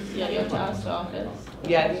how it works? Yeah, you have to ask the office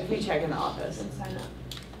Yeah, I think we check in the office. and sign up.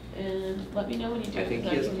 And let me know when you do. I think he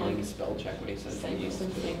because has I a can, fun spell check when he sends send you some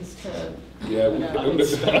things to. Yeah, we got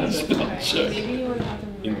spell check. Maybe you want to talk to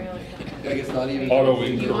Mary like that. Like it's not even. Auto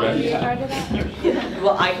You want to be a part incorrect. of that?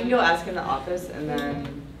 Well, I can go ask in the office and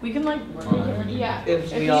then We can like Yeah.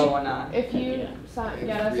 if we all wanna. If you sign,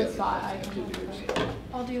 yeah, that's a spot. I can.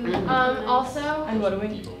 I'll do Also. And what do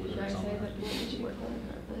we? Should I say that we should work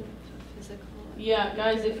on Physical. Yeah,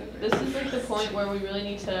 guys, if this is like the point where we really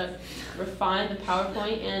need to refine the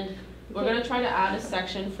PowerPoint, and we're gonna try to add a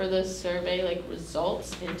section for the survey, like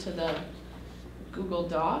results, into the Google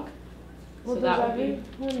Doc. Well, So does that would be,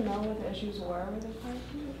 Everyone know what the issues were with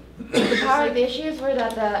the parking? The issues were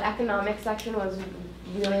that the economic section was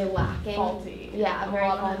really lacking. Faulty. Yeah, A very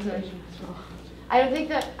lot of faulty. information was wrong.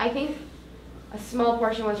 I think a small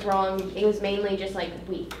portion was wrong. It was mainly just like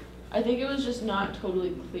weak. I think it was just not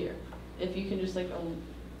totally clear. If you can just like, if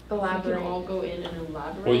you Elaborate. can all go in and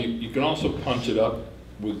elaborate. Well, you can also punch it up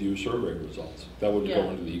with your survey results. That would go Yeah.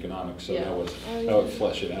 into the economics, so Yeah. that would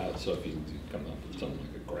flesh it out, so if you come up with something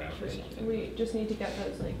like a graph or something. We just need to get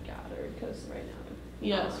those like gathered, because right now.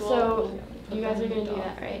 Yes, well. So you guys are gonna do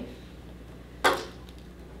that, right?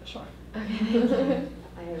 Sure. Okay.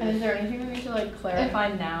 And is there anything we need to like clarify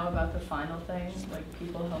now about the final thing, like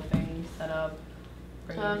people helping set up,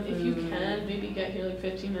 bringing If you food? can, maybe get here like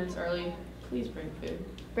 15 minutes early, please bring food.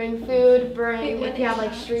 Bring food, if you have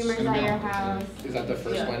like streamers at your house. Is that the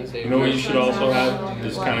first Yeah. Wednesday? You know what you should also have,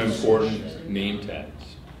 is kind of important, name tags.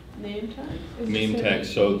 Name tag? Name tags,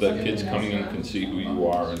 so that kids coming in can see who you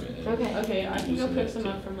are and. Okay. Okay, I can go Using pick that some too.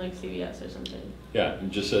 up from like CVS or something. Yeah, it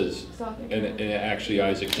just says, Soccer. and actually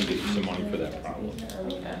Isaac can get you some money for that problem.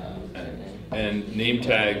 Okay. And name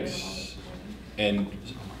tags, and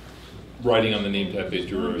writing on the name tag that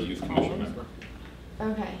you're a youth commission member.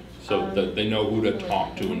 Okay. So that they know who to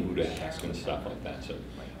talk to and who to ask and stuff like that, so.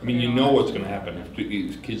 I mean, you know what's gonna happen,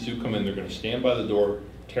 if kids do come in, they're gonna stand by the door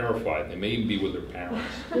terrified, they may even be with their parents.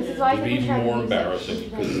 This is why I It'd be think we try even to more use it. embarrassing,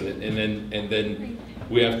 because, and then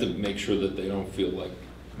we have to make sure that they don't feel like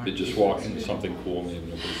they just walked into something cool and they have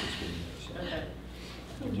no business being there,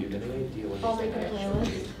 Okay. Do you have any idea when I'll this make a actually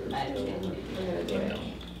playlist. is? I'm gonna do it.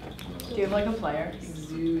 Do you have like a player?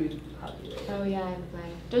 Exude popularity. Oh yeah, I have a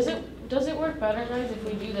plan. Does it work better, guys, if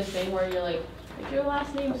we do this thing where you're like, if your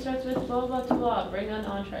last name starts with blah, blah, blah, blah, bring an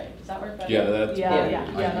entree? Does that work better? So. Yeah, that's.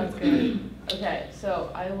 Yeah, that's good. Okay, so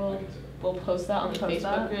we'll post that on the Post Facebook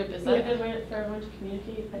that? group. Is that a Yeah. good way for everyone to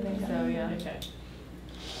communicate? I think so, yeah. Okay.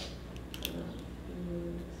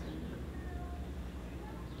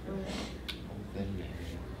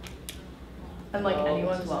 And like Oh,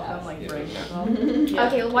 anyone's just welcome, ask. like bring yourself. Yeah.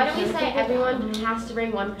 Okay, well, why don't we say everyone has to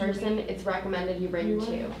bring one person, it's recommended you bring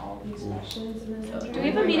two. All these questions and then. Do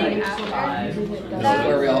we have a meeting after? That's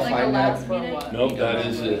where we all Like a find last out. meeting? Nope, that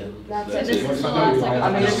is it. That's That's it. This is the last like.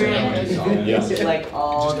 I'm gonna bring Yeah. like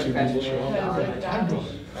all the freshmen.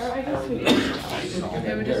 Or I guess we did.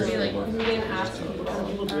 It would just be like, we didn't ask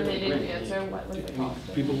people, or they didn't answer, what was the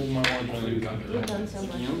cost? People who might want to join You've done so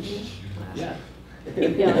much. Yeah. Well,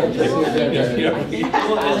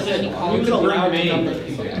 as in, you can bring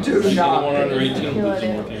me. Do not. Anyone under 18?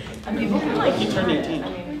 And people can like. You turned 18. I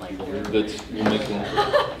mean, like. That's, you're making.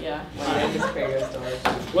 Yeah. I just pray your story.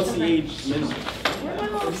 What's the age limit?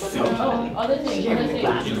 Oh, other thing. Do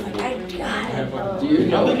you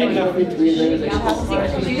know the between them?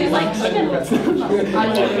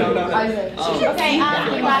 Okay,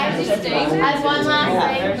 you guys, as one last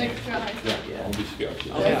thing. Yeah, I'll be scared.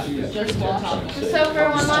 Just one topic. So for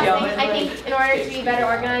one last thing, I think in order to be better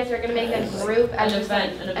organized, we're gonna make a group and An just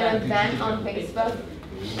like event, an event on Facebook.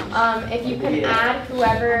 If you can add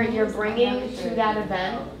whoever you're bringing to that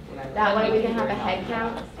event, that way we can have a head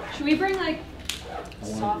count. Should we bring like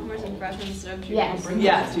sophomores and freshmen instead of juniors? Yes.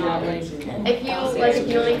 Yes, you know, like. If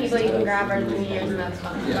the only people you can grab are juniors, and that's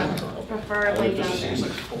fine, but preferably younger.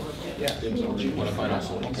 What if I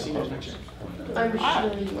also? I'm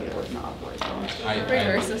sure you would have sophomores. Bring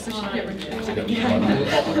Ursa so she can get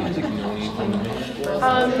recruited.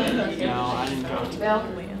 No, I didn't go. Bill,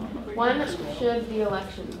 when should the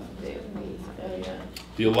elections be?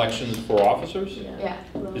 The elections for officers? Yeah.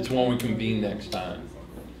 It's when we convene next time.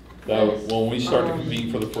 When we start to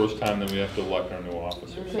convene for the first time, then we have to elect our new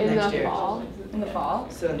officers. In Next the year. fall? In the fall?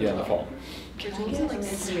 So. Yeah, in the fall. Can we get like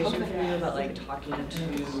information from you about like talking to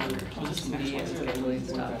the city and scheduling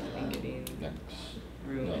stuff and getting Next.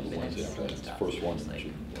 room No, and the ones minutes after and that. stuff? First one. Just, like,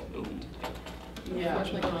 Yeah, Like,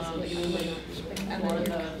 for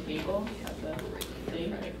the table at the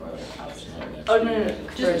thing, like, or the couch. Oh, no.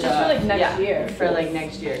 Just for, like, next year. For like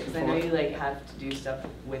next year, because I know you like have to do stuff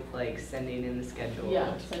with like sending in the schedule.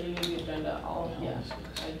 Yeah, sending you the agenda, I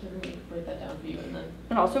can write that down for you and then.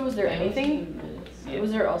 And also, was there Yeah, let's anything, do minutes.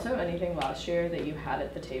 was there also anything last year that you had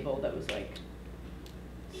at the table that was like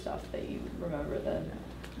stuff that you remember that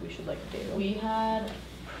we should like do? We had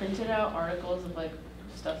printed out articles of like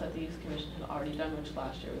stuff that the youth commission had already done, which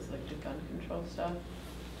last year was like the gun control stuff.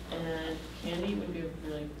 And Candy would be a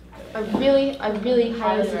really good. I really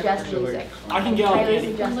highly suggest music. I can get on Highly Katie.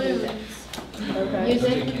 suggest music. Okay.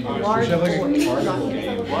 Music, large voice, not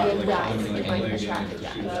good guys, like attractive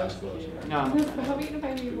guys. No. How are we gonna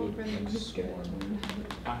find people for the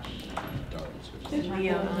Gosh.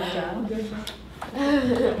 Leo,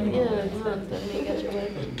 Yeah, come on, Stephanie, you got your way.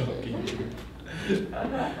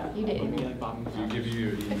 You did. Maybe like Bob You give you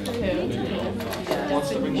your email. wants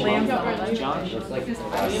to bring Lambs Bob on back. lunch. John. Oh, she's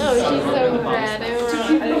so rad.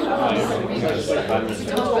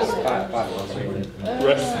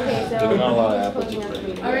 Rest, Okay, so they're not allowed who's apples. closing out the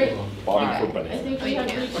meeting? All right. Bottom I company. think we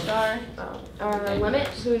have reached our Limit,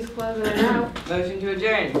 who's closing it out? Motion to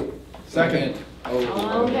adjourn. Second.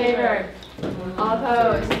 All in favor? All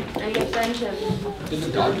opposed? Any abstentions? Did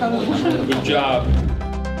the dog kind of? Good job.